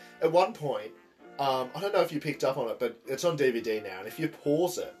bit. But at one point, I don't know if you picked up on it, but it's on DVD now. And if you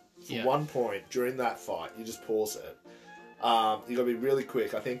pause it for one point during that fight, you just pause it. You got to be really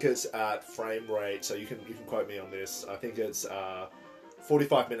quick. I think it's at frame rate, so you can quote me on this. I think it's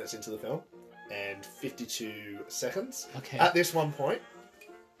 45 minutes into the film and 52 seconds. Okay. At this one point,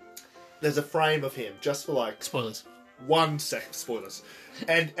 there's a frame of him just for like spoilers. 1 second. Spoilers,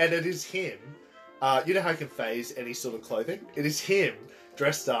 and it is him. You know how he can phase any sort of clothing? It is him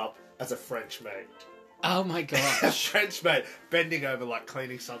dressed up as a French maid. Oh my gosh. A French maid bending over like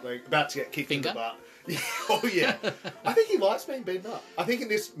cleaning something, about to get kicked in the butt. Oh yeah, I think he likes being beaten up. I think in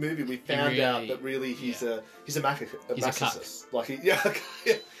this movie we found out that really he's a masochist.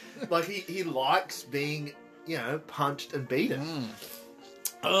 Like he likes being punched and beaten.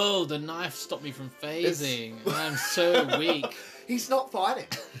 Oh, the knife stopped me from phasing. I'm so weak. He's not fighting.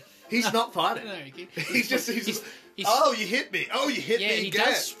 He's not fighting. No, he's just oh, you hit me. Oh, you hit me again. Yeah, he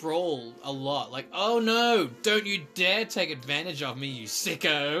does sprawl a lot. Like, oh no, don't you dare take advantage of me, you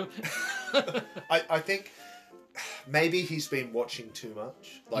sicko. I think maybe he's been watching too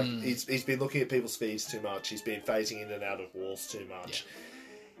much. Like, he's been looking at people's feeds too much. He's been phasing in and out of walls too much.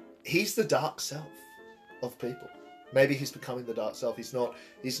 Yeah. He's the dark self of people. Maybe he's becoming the dark self. He's not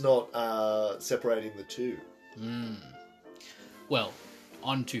separating the two. Well,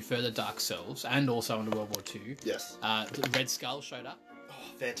 on to further dark selves, and also into World War II. Yes. The Red Skull showed up. Oh,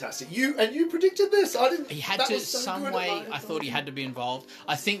 fantastic! You predicted this. I didn't. He had to some way. I thought he had to be involved.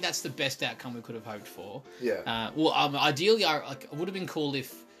 I think that's the best outcome we could have hoped for. Yeah. Ideally, it would have been cool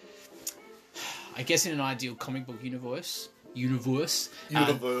if, I guess, in an ideal comic book universe, I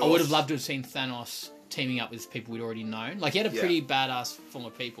would have loved to have seen Thanos teaming up with people we'd already known. Like, he had a pretty badass form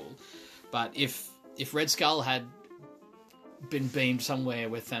of people, but if Red Skull had been beamed somewhere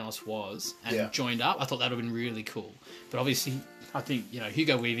where Thanos was and joined up, I thought that would have been really cool. But obviously, I think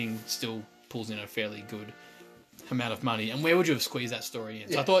Hugo Weaving still pulls in a fairly good amount of money. And where would you have squeezed that story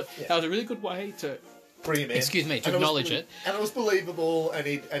in? So I thought that was a really good way to bring him in. Excuse me, to acknowledge it. And it was believable, and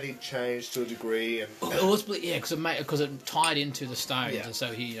he changed to a degree. And it was because it tied into the Stones, and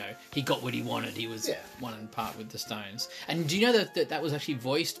so he got what he wanted. He was one in part with the Stones. And do you know that was actually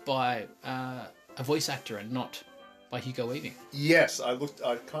voiced by a voice actor and not by Hugo Weaving? Yes, I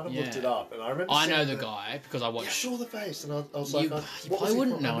kind of looked it up, and I remember. I know the guy because I watched. I saw the face, and I was you probably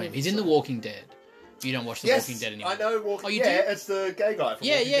wouldn't know him. He's in The Walking Dead. You don't watch The Walking Dead anymore. I know Walking Dead. Oh, you do? It's the gay guy from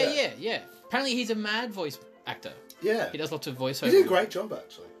Walking Dead. Yeah. Apparently, he's a mad voice actor. Yeah, he does lots of voiceover. He did a great job,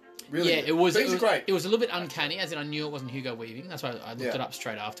 actually. Really. Yeah, it was great. It was a little bit uncanny, as in I knew it wasn't Hugo Weaving. That's why I looked it up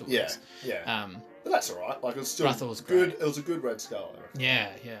straight afterwards. Yeah. But that's all right. Like, it was still I thought it was good. Great. It was a good Red Skull. I reckon. Yeah.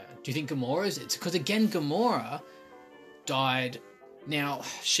 Do you think Gamora's? It's because Gamora died. Now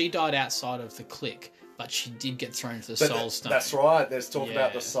she died outside of the clique, but she did get thrown into the But Soul Stone. That's right. There's talk Yeah.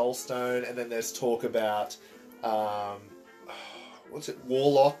 about the Soul Stone, and then there's talk about what's it?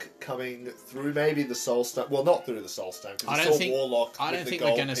 Warlock coming through maybe the Soul Stone. Well, not through the Soul Stone because it's all Warlock. I don't with think the we're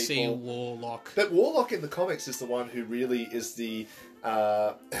gold going to see people. Warlock. But Warlock in the comics is the one who really is the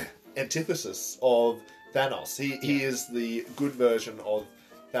antithesis of Thanos. He is the good version of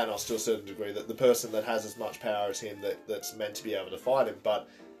Thanos to a certain degree. That the person that has as much power as him that's meant to be able to fight him, but.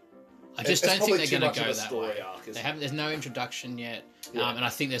 I just don't think they're going to go that story way. arc, There's no introduction yet, and I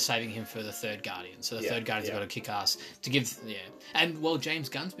think they're saving him for the third Guardian. So the third Guardian's got to kick ass to give, And well, James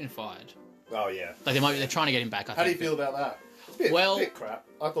Gunn's been fired. Oh yeah. Like they're trying to get him back. I How think. do you feel about that? It's a bit crap.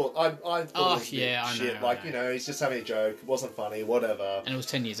 I thought it was a bit shit. Like, he's just having a joke. It wasn't funny. Whatever. And it was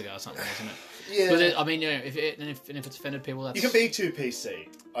 10 years ago or something, wasn't it? Yeah. But I mean, if it's offended people, that's You can be too PC.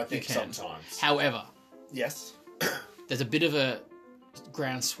 I think sometimes. However, Yes. there's a bit of a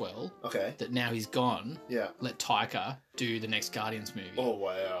groundswell Okay. that now he's gone. Yeah. Let Taika do the next Guardians movie. Oh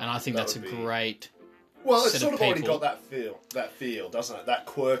wow. And I think that's a great. Well, it's set sort of of already people. got that feel, doesn't it? That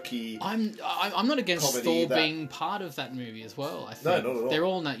quirky. I'm not against comedy, Thor being part of that movie as well. I think No, not at all. they're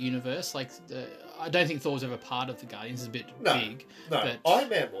all in that universe. Like, I don't think Thor's ever part of the Guardians. It's a bit big. No, but Iron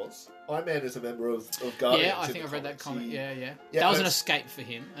Man was. Iron Man is a member of Guardians. yeah, I in think the I've read that comics. comic. Yeah. Yeah, That was but an escape for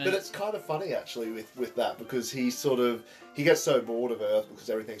him. And But it's kind of funny actually with that because he gets so bored of Earth because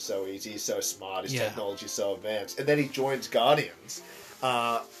everything's so easy, he's so smart, his technology's so advanced, and then he joins Guardians,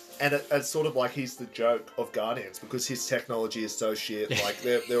 and it's sort of like he's the joke of Guardians because his technology is so shit. Like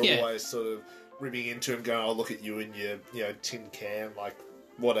they're always sort of ribbing into him, going, "Oh, look at you and your tin can, like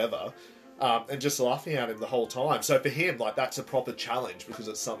whatever." And just laughing at him the whole time. So for him, like that's a proper challenge because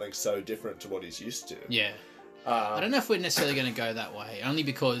it's something so different to what he's used to. yeah. I don't know if we're necessarily going to go that way, only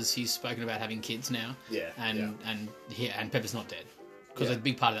because he's spoken about having kids now. Yeah. And Pepper's not dead, because a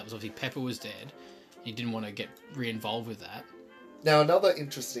big part of that was obviously Pepper was dead. He didn't want to get re-involved with that. Now another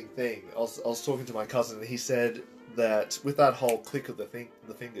interesting thing, I was talking to my cousin, and he said that with that whole click of the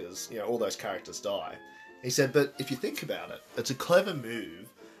fingers, all those characters die. He said, but if you think about it, it's a clever move.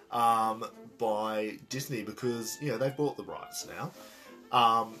 By Disney because they've bought the rights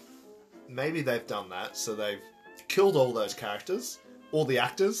now. Maybe they've done that, so they've killed all those characters, all the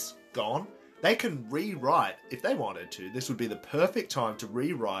actors gone. They can rewrite if they wanted to. This would be the perfect time to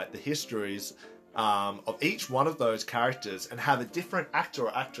rewrite the histories of each one of those characters and have a different actor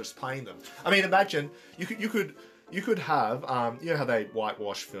or actress playing them. I mean, imagine you could have, how they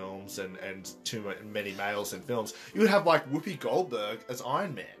whitewash films and too many males in films. You could have like Whoopi Goldberg as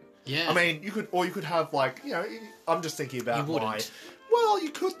Iron Man. Yeah. I mean, you could have like, I'm just thinking about You wouldn't. well, you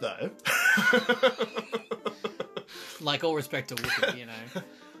could though. Like, all respect to Whoopi,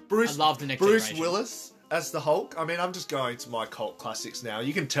 Bruce, I love the next Bruce generation. Willis as the Hulk. I mean, I'm just going to my cult classics now.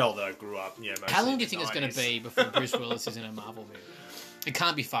 You can tell that I grew up, mostly How long in do you the think it's going to 90s. be before Bruce Willis is in a Marvel movie? It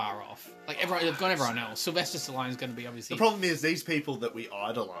can't be far off. Like, they've got everyone else. Sylvester Stallone is going to be obviously... The problem is these people that we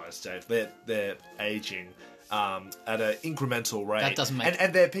idolise, Dave, they're aging at an incremental rate. That doesn't make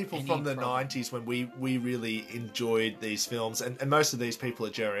and they're people any from the problem. 90s when we really enjoyed these films, and most of these people are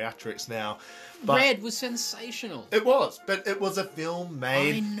geriatrics now. But Red was sensational. It was, but it was a film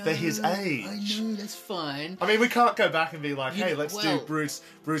made for his age. I know, that's fine. I mean, we can't go back and be like, hey, let's well- do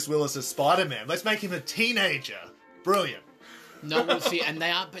Bruce Willis as Spider-Man. Let's make him a teenager. Brilliant. No, well, see, and they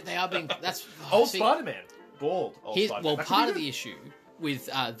are being... That's Old see, Spider-Man. Bald old Spider-Man. Well, That could part be of good. the issue with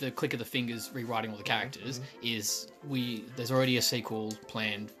the click of the fingers rewriting all the characters is there's already a sequel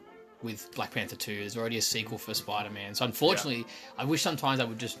planned with Black Panther 2. There's already a sequel for Spider-Man. So unfortunately, I wish sometimes I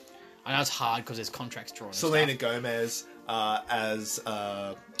would just... I know it's hard because there's contracts drawn and Selena stuff. Gomez as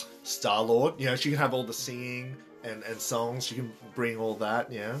Star-Lord. She can have all the singing and songs. She can bring all that,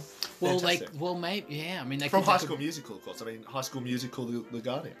 Well, Fantastic. maybe, yeah. I mean, they From could, High they School Musical, of course. I mean, High School Musical, The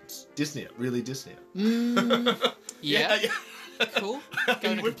Guardians. Disney, really Disney. Yeah, cool.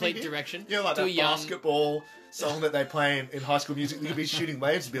 Go in a With complete me? direction. Like Do a that young... basketball song that they play in High School Music. You could be shooting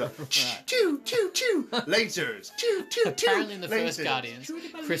waves and be like, choo, choo, choo, lasers, choo, choo, choo. Apparently in the first lasers. Guardians,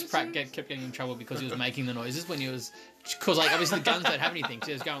 Chris Pratt kept getting in trouble because he was making the noises when he was... Because, like, obviously the guns don't have anything, so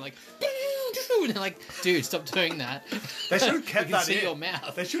he was going like... And they're like, dude, stop doing that. They should have kept You can that see in. your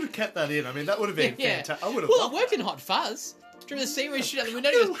mouth. They should have kept that in. I mean, that would have been fantastic. I would have Well, loved it worked that. in Hot Fuzz. Do you remember the scene where he shot out the window?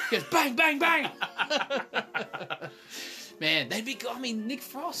 He goes bang, bang, bang. Man, they'd be... I mean, Nick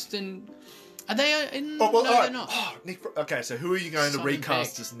Frost and... Are they in... Oh, well, no, all right. they're not. Oh, okay, so who are you going to Simon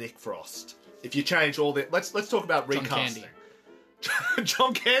recast Pegg. as Nick Frost? If you change all the... Let's talk about John recasting. Candy.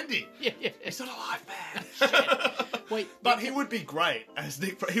 John Candy. Yeah. He's not alive, man. Wait, But he would be great as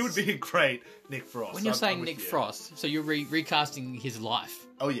Nick. He would be a great Nick Frost. when you're I'm saying with Nick you. Frost, so you're recasting his life.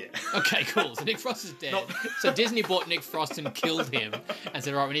 Oh yeah. Okay, cool. So Nick Frost is dead. So Disney bought Nick Frost and killed him and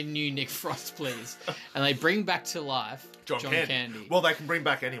said, right, we need a new Nick Frost, please. And they bring back to life John Candy. Well, they can bring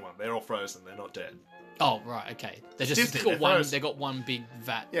back anyone. They're all frozen. They're not dead. Oh, right, okay. They just Disney, got they're one. frozen. They got one big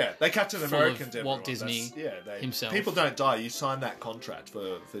vat. Yeah, they Captain Full American of did Walt everyone. Disney himself. People don't die. You sign that contract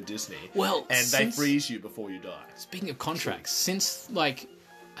for Disney. Well, and they since- freeze you before you die. Speaking of contracts, since I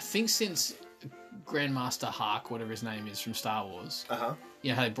think since Grandmaster Hark, whatever his name is from Star Wars, you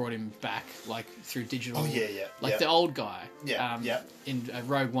know how they brought him back through digital. Oh yeah. Like the old guy. Yeah. In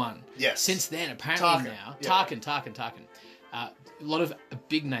Rogue One. Yes. Since then, apparently Tarkin, now, yeah. Tarkin. A lot of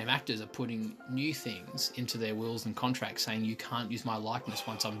big name actors are putting new things into their wills and contracts, saying you can't use my likeness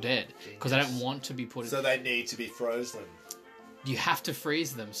once I'm dead because I don't want to be put. So they need to be frozen. You have to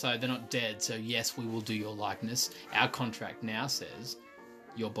freeze them so they're not dead. So yes, we will do your likeness. Our contract now says,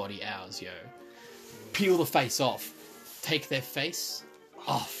 your body ours, yo. Peel the face off. Take their face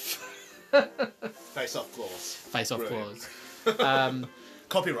off. Face off clause. Face off Brilliant. clause.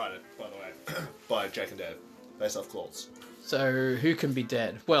 Copyrighted, by the way, by Jake and Dave. Face off clause. So who can be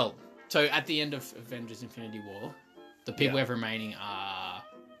dead? Well, so at the end of Avengers Infinity War, the people we have remaining are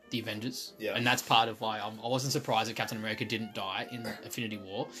the Avengers. Yeah. And that's part of why I wasn't surprised that Captain America didn't die in Infinity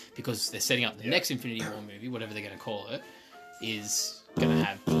War, because they're setting up the next Infinity War movie, whatever they're going to call it, is going to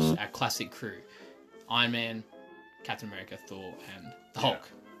have just our classic crew. Iron Man, Captain America, Thor, and the Hulk.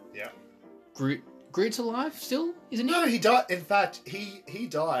 Yeah. Groot's alive still, isn't he? No, he died. In fact, he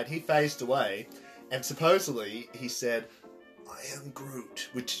died. He phased away, and supposedly he said, "I am Groot,"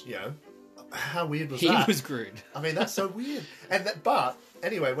 which, you know, how weird was that? He was Groot. I mean, that's so weird. But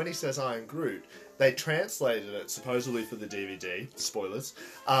anyway, when he says "I am Groot," they translated it supposedly for the DVD. Spoilers.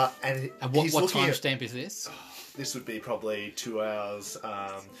 And What he's looking at, timestamp is this? this would be probably 2 hours,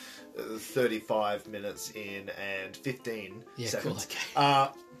 35 minutes in, and 15 seconds. Cool, okay.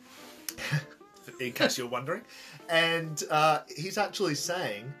 In case you're wondering. And he's actually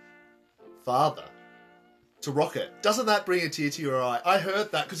saying, "Father," to Rocket. Doesn't that bring a tear to your eye? I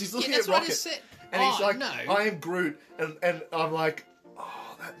heard that because he's looking that's at what I Rocket. just said. And he's like, no. "I am Groot." And I'm like,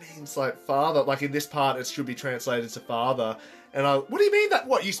 oh, that means like father. Like in this part, it should be translated to father. And what do you mean that?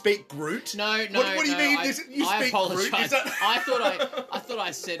 What, you speak Groot? No. What do you mean? You I speak apologize. Groot? Is that... I thought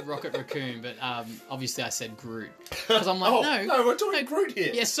I said Rocket Raccoon, but obviously I said Groot because I'm like, no, we're talking Groot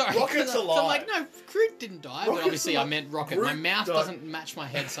here. Yeah, sorry. Rocket's alive. So I'm like, no, Groot didn't die, but obviously I meant Rocket. Groot my mouth died. doesn't match my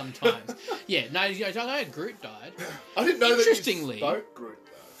head sometimes. Yeah, no, Groot died. I didn't know Interestingly, that you spoke Groot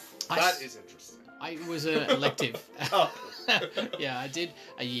though. That is interesting. It was an elective. Oh. Yeah, I did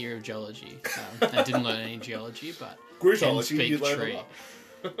a year of geology. I didn't learn any geology, but Grootology, speak you learned tree. a lot.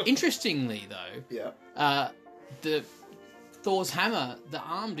 Interestingly, though, Yeah. the Thor's hammer, the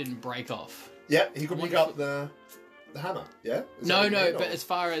arm didn't break off. Yeah, he could pick up the hammer. Yeah. Is that No, what you mean, but or- as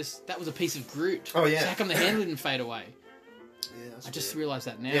far as that was a piece of Groot. Oh, yeah. So how come the handle didn't fade away? Yeah, that's I just weird. realised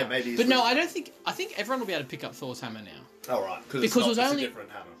that now. Yeah, maybe. But no, I don't think. I think everyone will be able to pick up Thor's hammer now. Oh right, Because it's it was not, only- it's a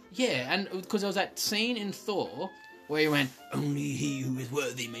different hammer. Yeah, and because there was that scene in Thor where he went, "Only he who is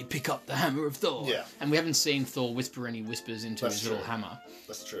worthy may pick up the hammer of Thor." Yeah. And we haven't seen Thor whisper any whispers into That's his little true. hammer.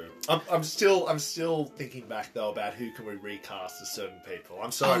 That's true. I'm still thinking back though about who can we recast as certain people.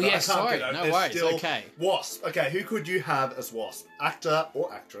 I'm sorry. Oh, but yeah, I can't sorry. get No there's worries, still okay. Wasp. Okay, who could you have as Wasp? Actor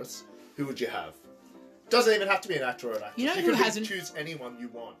or actress? Who would you have? Doesn't even have to be an actor or an actress. You know you who could hasn't- choose anyone you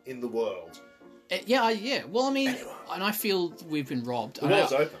want in the world. Yeah. Well, I mean, Anyone. and I feel we've been robbed. The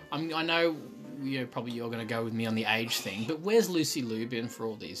world's open. I know. Probably you're going to go with me on the age thing, but where's Lucy Liu been for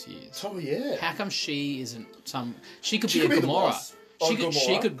all these years? Oh yeah. How come she isn't some? She could She be could a be the Gamora. Wasp. Oh, She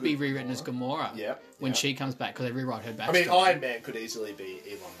Gamora. could be Good rewritten Gamora. as Gamora. Yeah, When yeah. she comes back, because they rewrite her backstory. I mean, Iron Man could easily be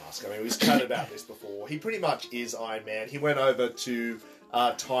Elon Musk. I mean, we've chatted about this before. He pretty much is Iron Man. He went over to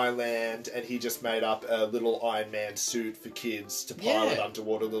Thailand and he just made up a little Iron Man suit for kids to pilot Yeah.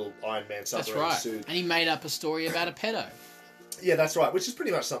 underwater, little Iron Man That's submarine right. suit. And he made up a story about a pedo. Yeah, that's right, which is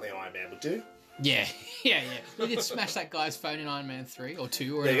pretty much something Iron Man would do. Yeah. We did smash that guy's phone in Iron Man 3 or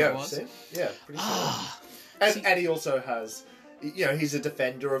 2 or There whatever you it go. was. See? Yeah, pretty sure. Ah. And he also has, you know, he's a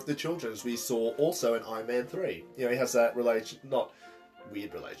defender of the children, as we saw also in Iron Man 3. You know, he has that not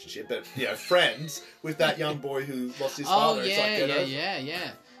weird relationship, but, you know, friends with that young boy who lost his father. Oh, It's like, get over it.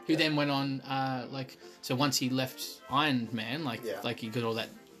 yeah. Who then went on, so once he left Iron Man, Yeah. like he got all that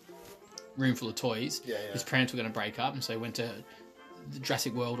room full of toys, Yeah. his parents were going to break up, and so he went to the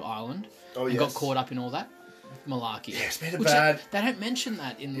Jurassic World Island Oh, and yes. got caught up in all that. malarkey. Yeah, it's been a Which bad... They don't mention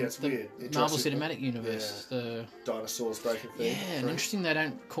that in Yeah, it's the weird. Marvel Cinematic Universe. Yeah. The Dinosaurs breaking free. Yeah, and interesting they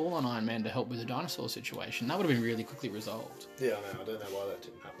don't call on Iron Man to help with the dinosaur situation. That would have been really quickly resolved. Yeah, I know. I don't know why that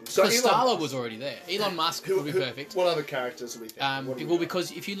didn't happen. So Because Star-Lord was already there. Elon Musk would be perfect. What other characters are we thinking? Well,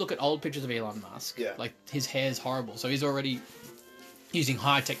 because if you look at old pictures of Elon Musk, like his hair's horrible, so he's already using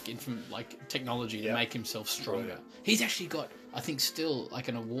high-tech technology to make himself stronger. Right. He's actually got, I think, still like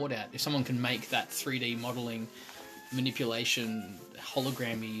an award out. If someone can make that 3D modelling, manipulation,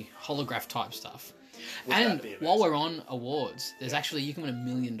 holograph type stuff. And while we're on awards, there's actually, you can win $1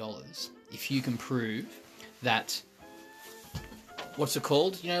 million if you can prove that, what's it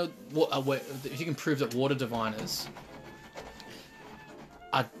called? You know, if you can prove that water diviners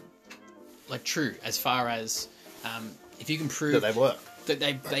are like true as far as if you can prove that they work, that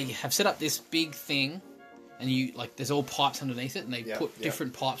they have set up this big thing, and you there's all pipes underneath it, and they put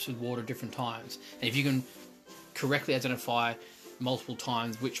different pipes with water at different times, and if you can correctly identify multiple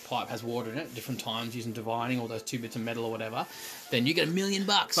times which pipe has water in it at different times using divining all those 2 bits of metal or whatever, then you get $1 million.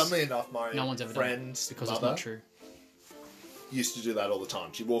 Funnily enough, my no one's ever friend's done it because mother it's not true. Used to do that all the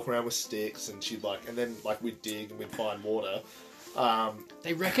time. She'd walk around with sticks, and she'd and then we'd dig and we'd find water.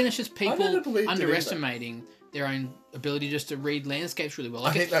 They reckon it's just people underestimating their own ability just to read landscapes really well.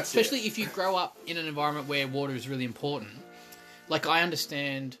 I think that's especially if you grow up in an environment where water is really important. Like, I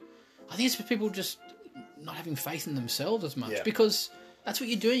understand. I think it's for people just not having faith in themselves as much, because that's what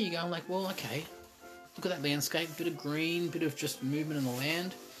you're doing. You're going well, okay, look at that landscape, bit of green, bit of just movement in the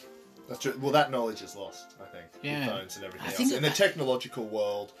land. That's true. Well, that knowledge is lost, I think. With phones and everything else. In the technological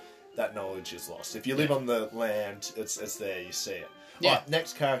world, that knowledge is lost. If you live on the land, it's there, you see it. Yeah. Right,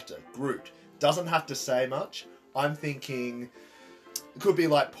 next character, Groot. Doesn't have to say much. I'm thinking it could be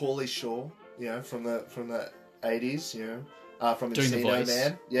like Paulie Shaw, from the 80s, from Encino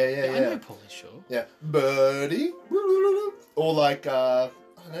Man. Yeah. I know Paulie Shaw. Yeah. Birdie. Or I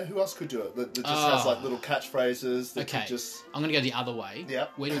don't know, who else could do it? That just has little catchphrases that could just... I'm going to go the other way. Yeah.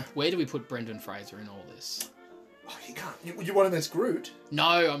 Where do we put Brendan Fraser in all this? Oh, you can't. You want him as Groot?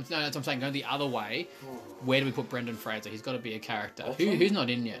 No, that's what I'm saying. Go the other way. Where do we put Brendan Fraser? He's got to be a character. Who's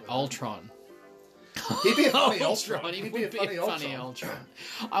not in yet? Ultron. He'd be a funny Ultron. He'd be a funny Ultron.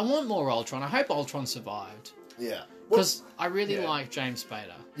 I want more Ultron. I hope Ultron survived. Yeah. Because I really like James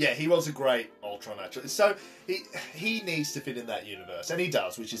Spader. Yeah, he was a great Ultron, actually. So, he needs to fit in that universe. And he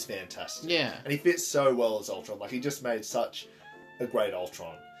does, which is fantastic. Yeah. And he fits so well as Ultron. He just made such a great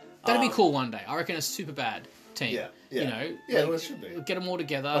Ultron. That'd be cool one day. I reckon a super bad team. Yeah. Yeah, well, it should be. Get them all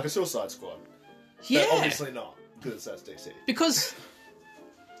together. Like a Suicide Squad. Yeah. But obviously not, because that's DC. Because...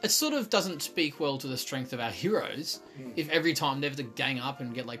 it sort of doesn't speak well to the strength of our heroes if every time they have to gang up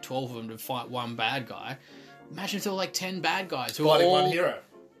and get 12 of them to fight one bad guy. Imagine if there were 10 bad guys who fighting were all... one hero.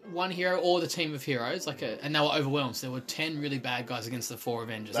 One hero or the team of heroes, and they were overwhelmed. So there were 10 really bad guys against the 4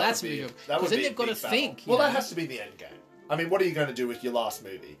 Avengers. That's movie. Because then they've got to think. Well, that has to be the end game. I mean, what are you going to do with your last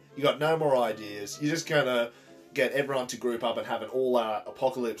movie? You got no more ideas. You're just going to get everyone to group up and have an all-out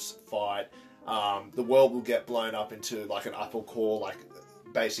apocalypse fight. The world will get blown up into an apple core,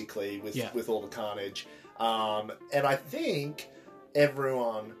 basically with all the carnage. And I think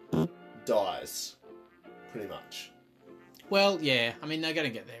everyone dies, pretty much. Well, yeah. I mean, they're going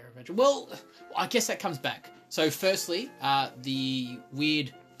to get there eventually. Well, I guess that comes back. So, firstly, the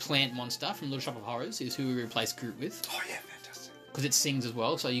weird plant monster from Little Shop of Horrors is who we replaced Groot with. Oh, yeah, fantastic. Because it sings as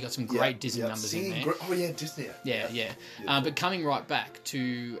well, so you got some great Disney numbers in there. Oh, yeah, Disney. Yeah. But coming right back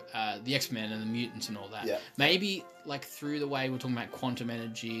to the X-Men and the mutants and all that, maybe through the way we're talking about quantum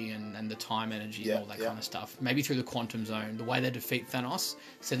energy and the time energy and all that kind of stuff, maybe through the quantum zone, the way they defeat Thanos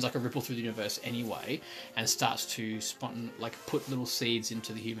sends a ripple through the universe anyway and starts to put little seeds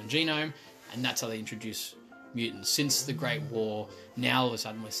into the human genome, and that's how they introduce mutants. Since the Great War, now all of a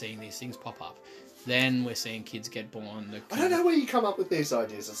sudden we're seeing these things pop up. Then we're seeing kids get born. I don't know where you come up with these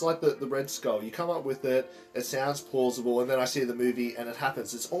ideas. It's like the Red Skull. You come up with it, it sounds plausible, and then I see the movie and it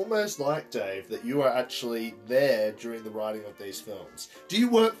happens. It's almost like, Dave, that you are actually there during the writing of these films. Do you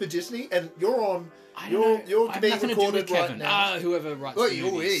work for Disney? And you're on... You're being recorded right now. Whoever writes the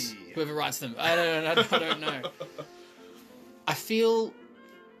movies. Whoever writes them. I don't know. I feel...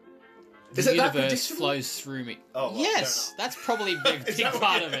 the universe flows through me. Oh, well, yes, that's probably a big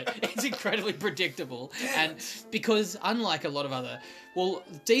part of it. It's incredibly predictable, and because unlike a lot of other,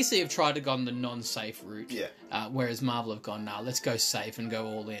 DC have tried to go on the non-safe route, whereas Marvel have gone, let's go safe and go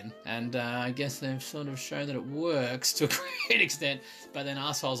all in, and I guess they've sort of shown that it works to a great extent. But then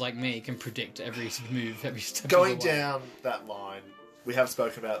assholes like me can predict every move, every step. Going down that line, we have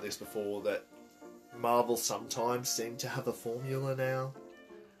spoken about this before, that Marvel sometimes seem to have a formula now.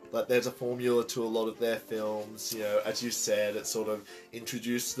 Like, there's a formula to a lot of their films. You know, as you said, it sort of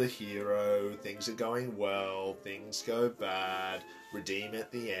introduced the hero, things are going well, things go bad, redeem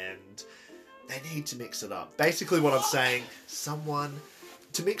at the end. They need to mix it up. Basically what I'm saying,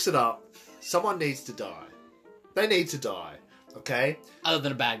 to mix it up, someone needs to die. They need to die, okay? Other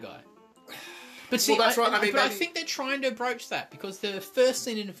than a bad guy. But see, well, that's right. I think they're trying to broach that, because the first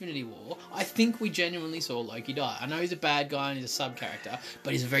scene in Infinity War, I think we genuinely saw Loki die. I know he's a bad guy and he's a sub-character,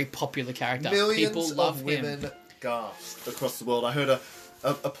 but he's a very popular character. Millions People love of him. women gasped across the world. I heard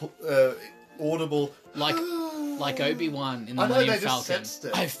a audible... Like Obi-Wan in the Millennium Falcon.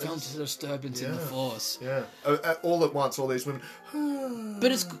 I felt a disturbance in the Force. Yeah. All at once, all these women...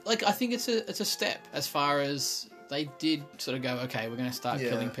 But it's like, I think it's a step as far as they did sort of go, okay, we're going to start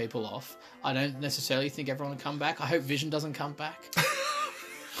killing people off. I don't necessarily think everyone will come back. I hope Vision doesn't come back.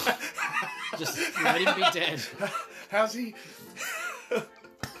 Just let him be dead. How's he...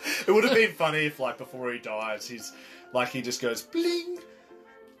 It would have been funny if, like, before he dies, he just goes, bling!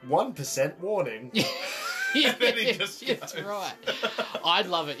 1% warning. Yeah, then he just that's right. I'd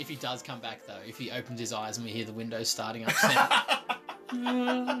love it if he does come back, though. If he opens his eyes and we hear the windows starting up.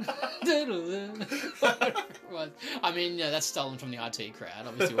 I mean, that's stolen from the IT crowd,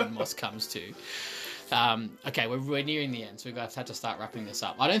 obviously, when Moss comes to. Okay, we're nearing the end, so we're going to have to start wrapping this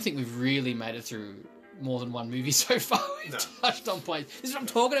up. I don't think we've really made it through more than one movie so far. We've touched on points. This is what I'm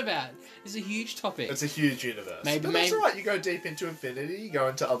talking about. This is a huge topic. It's a huge universe. But that's all right. You go deep into Infinity, you go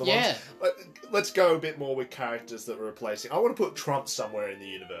into other ones. Let's go a bit more with characters that we're replacing. I want to put Trump somewhere in the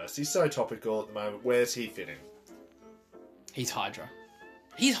universe. He's so topical at the moment. Where's he fitting? He's Hydra.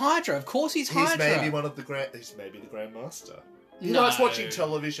 He's Hydra. Of course he's Hydra. He's maybe the Grandmaster. He likes watching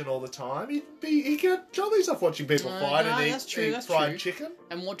television all the time. He get jollies off watching people fight and eat fried chicken.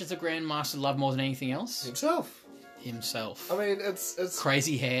 And what does the Grandmaster love more than anything else? Himself. I mean, it's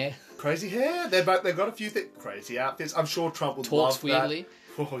crazy hair. Crazy hair. They've got a few crazy outfits. I'm sure Trump would Talks love weirdly. that.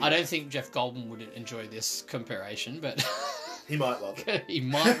 Oh, yeah. I don't think Jeff Goldblum would enjoy this comparison, but he might love it. He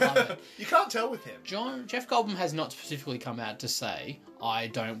might love it. You can't tell with him. Jeff Goldblum has not specifically come out to say, "I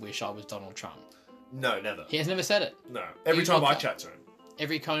don't wish I was Donald Trump." No, never. He has never said it. No. Every time I chat to him.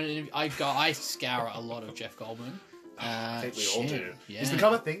 Every kind of interview, I scour a lot of Jeff Goldblum. I think we all do. Yeah. It's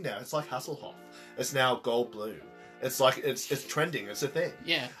become a thing now. It's like Hasselhoff. It's now Goldblum. It's like it's trending. It's a thing.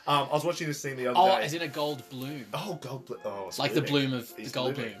 Yeah. I was watching this thing the other day. Oh, as in a gold bloom. Oh, gold bloom. Oh, it's like blooming. the bloom of He's the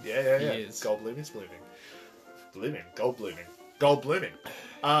gold blooming. bloom. Yeah. He is. Gold bloom is blooming. Gold blooming.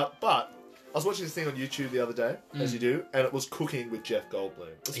 But I was watching this thing on YouTube the other day, as you do, and it was cooking with Jeff Goldblum.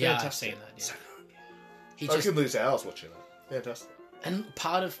 It was fantastic. I've seen that. Yeah. So good. I can lose hours watching that. Fantastic. And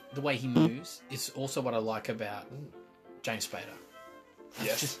part of the way he moves is also what I like about James Spader.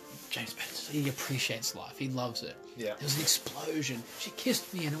 Yes. James Spader, he appreciates life. He loves it. Yeah. There was an explosion. She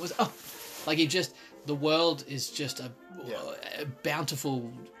kissed me and it was, the world is just a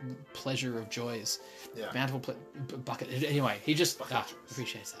bountiful pleasure of joys. Yeah. Bountiful bucket. Anyway, he just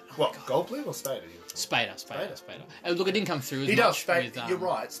appreciates that. What, Goldblum or Spader? Spader. And look, it didn't come through as he much. Does. You're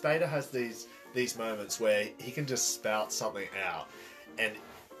right. Spader has these moments where he can just spout something out, and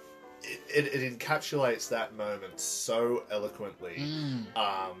it encapsulates that moment so eloquently,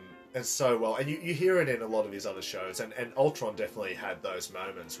 and so well. And you hear it in a lot of his other shows, and Ultron definitely had those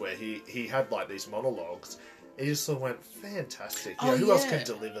moments where he had like these monologues. He just sort of went, fantastic. Who else can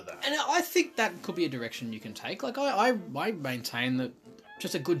deliver that? And I think that could be a direction you can take. Like, I maintain that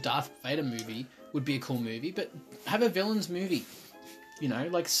just a good Darth Vader movie would be a cool movie, but have a villains movie.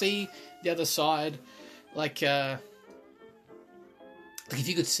 Like, see the other side. Like if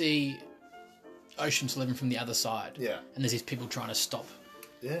you could see Ocean's 11 from the other side. Yeah. And there's these people trying to stop.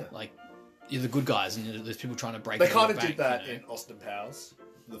 Yeah. Like, you're the good guys, and there's people trying to break. They kind of did that in Austin Powers,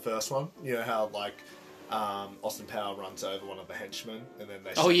 the first one. You know how Austin Powers runs over one of the henchmen, and then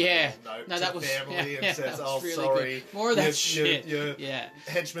they send a note to the family and says, really sorry, good. More of that shit.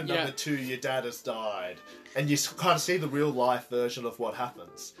 Henchman number 2, your dad has died, and you kind of see the real life version of what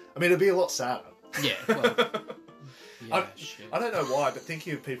happens. I mean, it'd be a lot sadder. Yeah. Well, I don't know why, but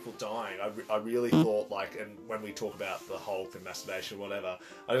thinking of people dying, I really thought, and when we talk about the Hulk and masturbation, whatever,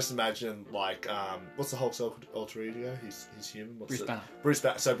 I just imagine, what's the Hulk's alter ego? He's human. Bruce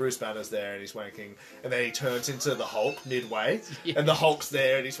Banner. So Bruce Banner's there and he's wanking, and then he turns into the Hulk midway, and the Hulk's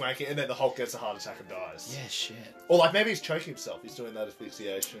there and he's wanking, and then the Hulk gets a heart attack and dies. Yeah, shit. Or maybe he's choking himself. He's doing that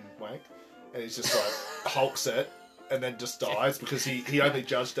asphyxiation wank, and he's just Hulks it, and then just dies because he only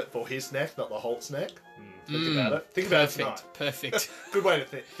judged it for his neck, not the Hulk's neck. Think about it. Think about it tonight. Perfect. Good way to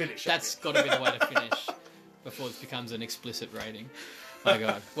finish. That's got to be the way to finish before this becomes an explicit rating. My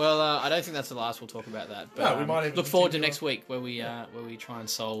God. Well, I don't think that's the last we'll talk about that. But No, we might even look forward to continue next week where we try and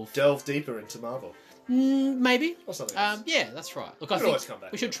solve. Delve deeper into Marvel. Maybe. Or something else. Yeah, that's right. Look, We I can think always come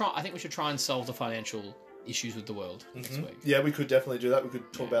back we to should try. I think we should try and solve the financial issues with the world next week. Yeah, we could definitely do that. We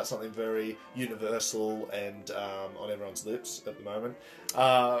could talk about something very universal and on everyone's lips at the moment.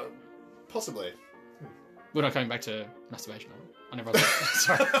 Possibly. We're not coming back to masturbation on everyone's.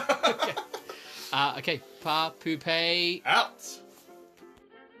 Sorry. Okay. Okay. Pa poupée. Out!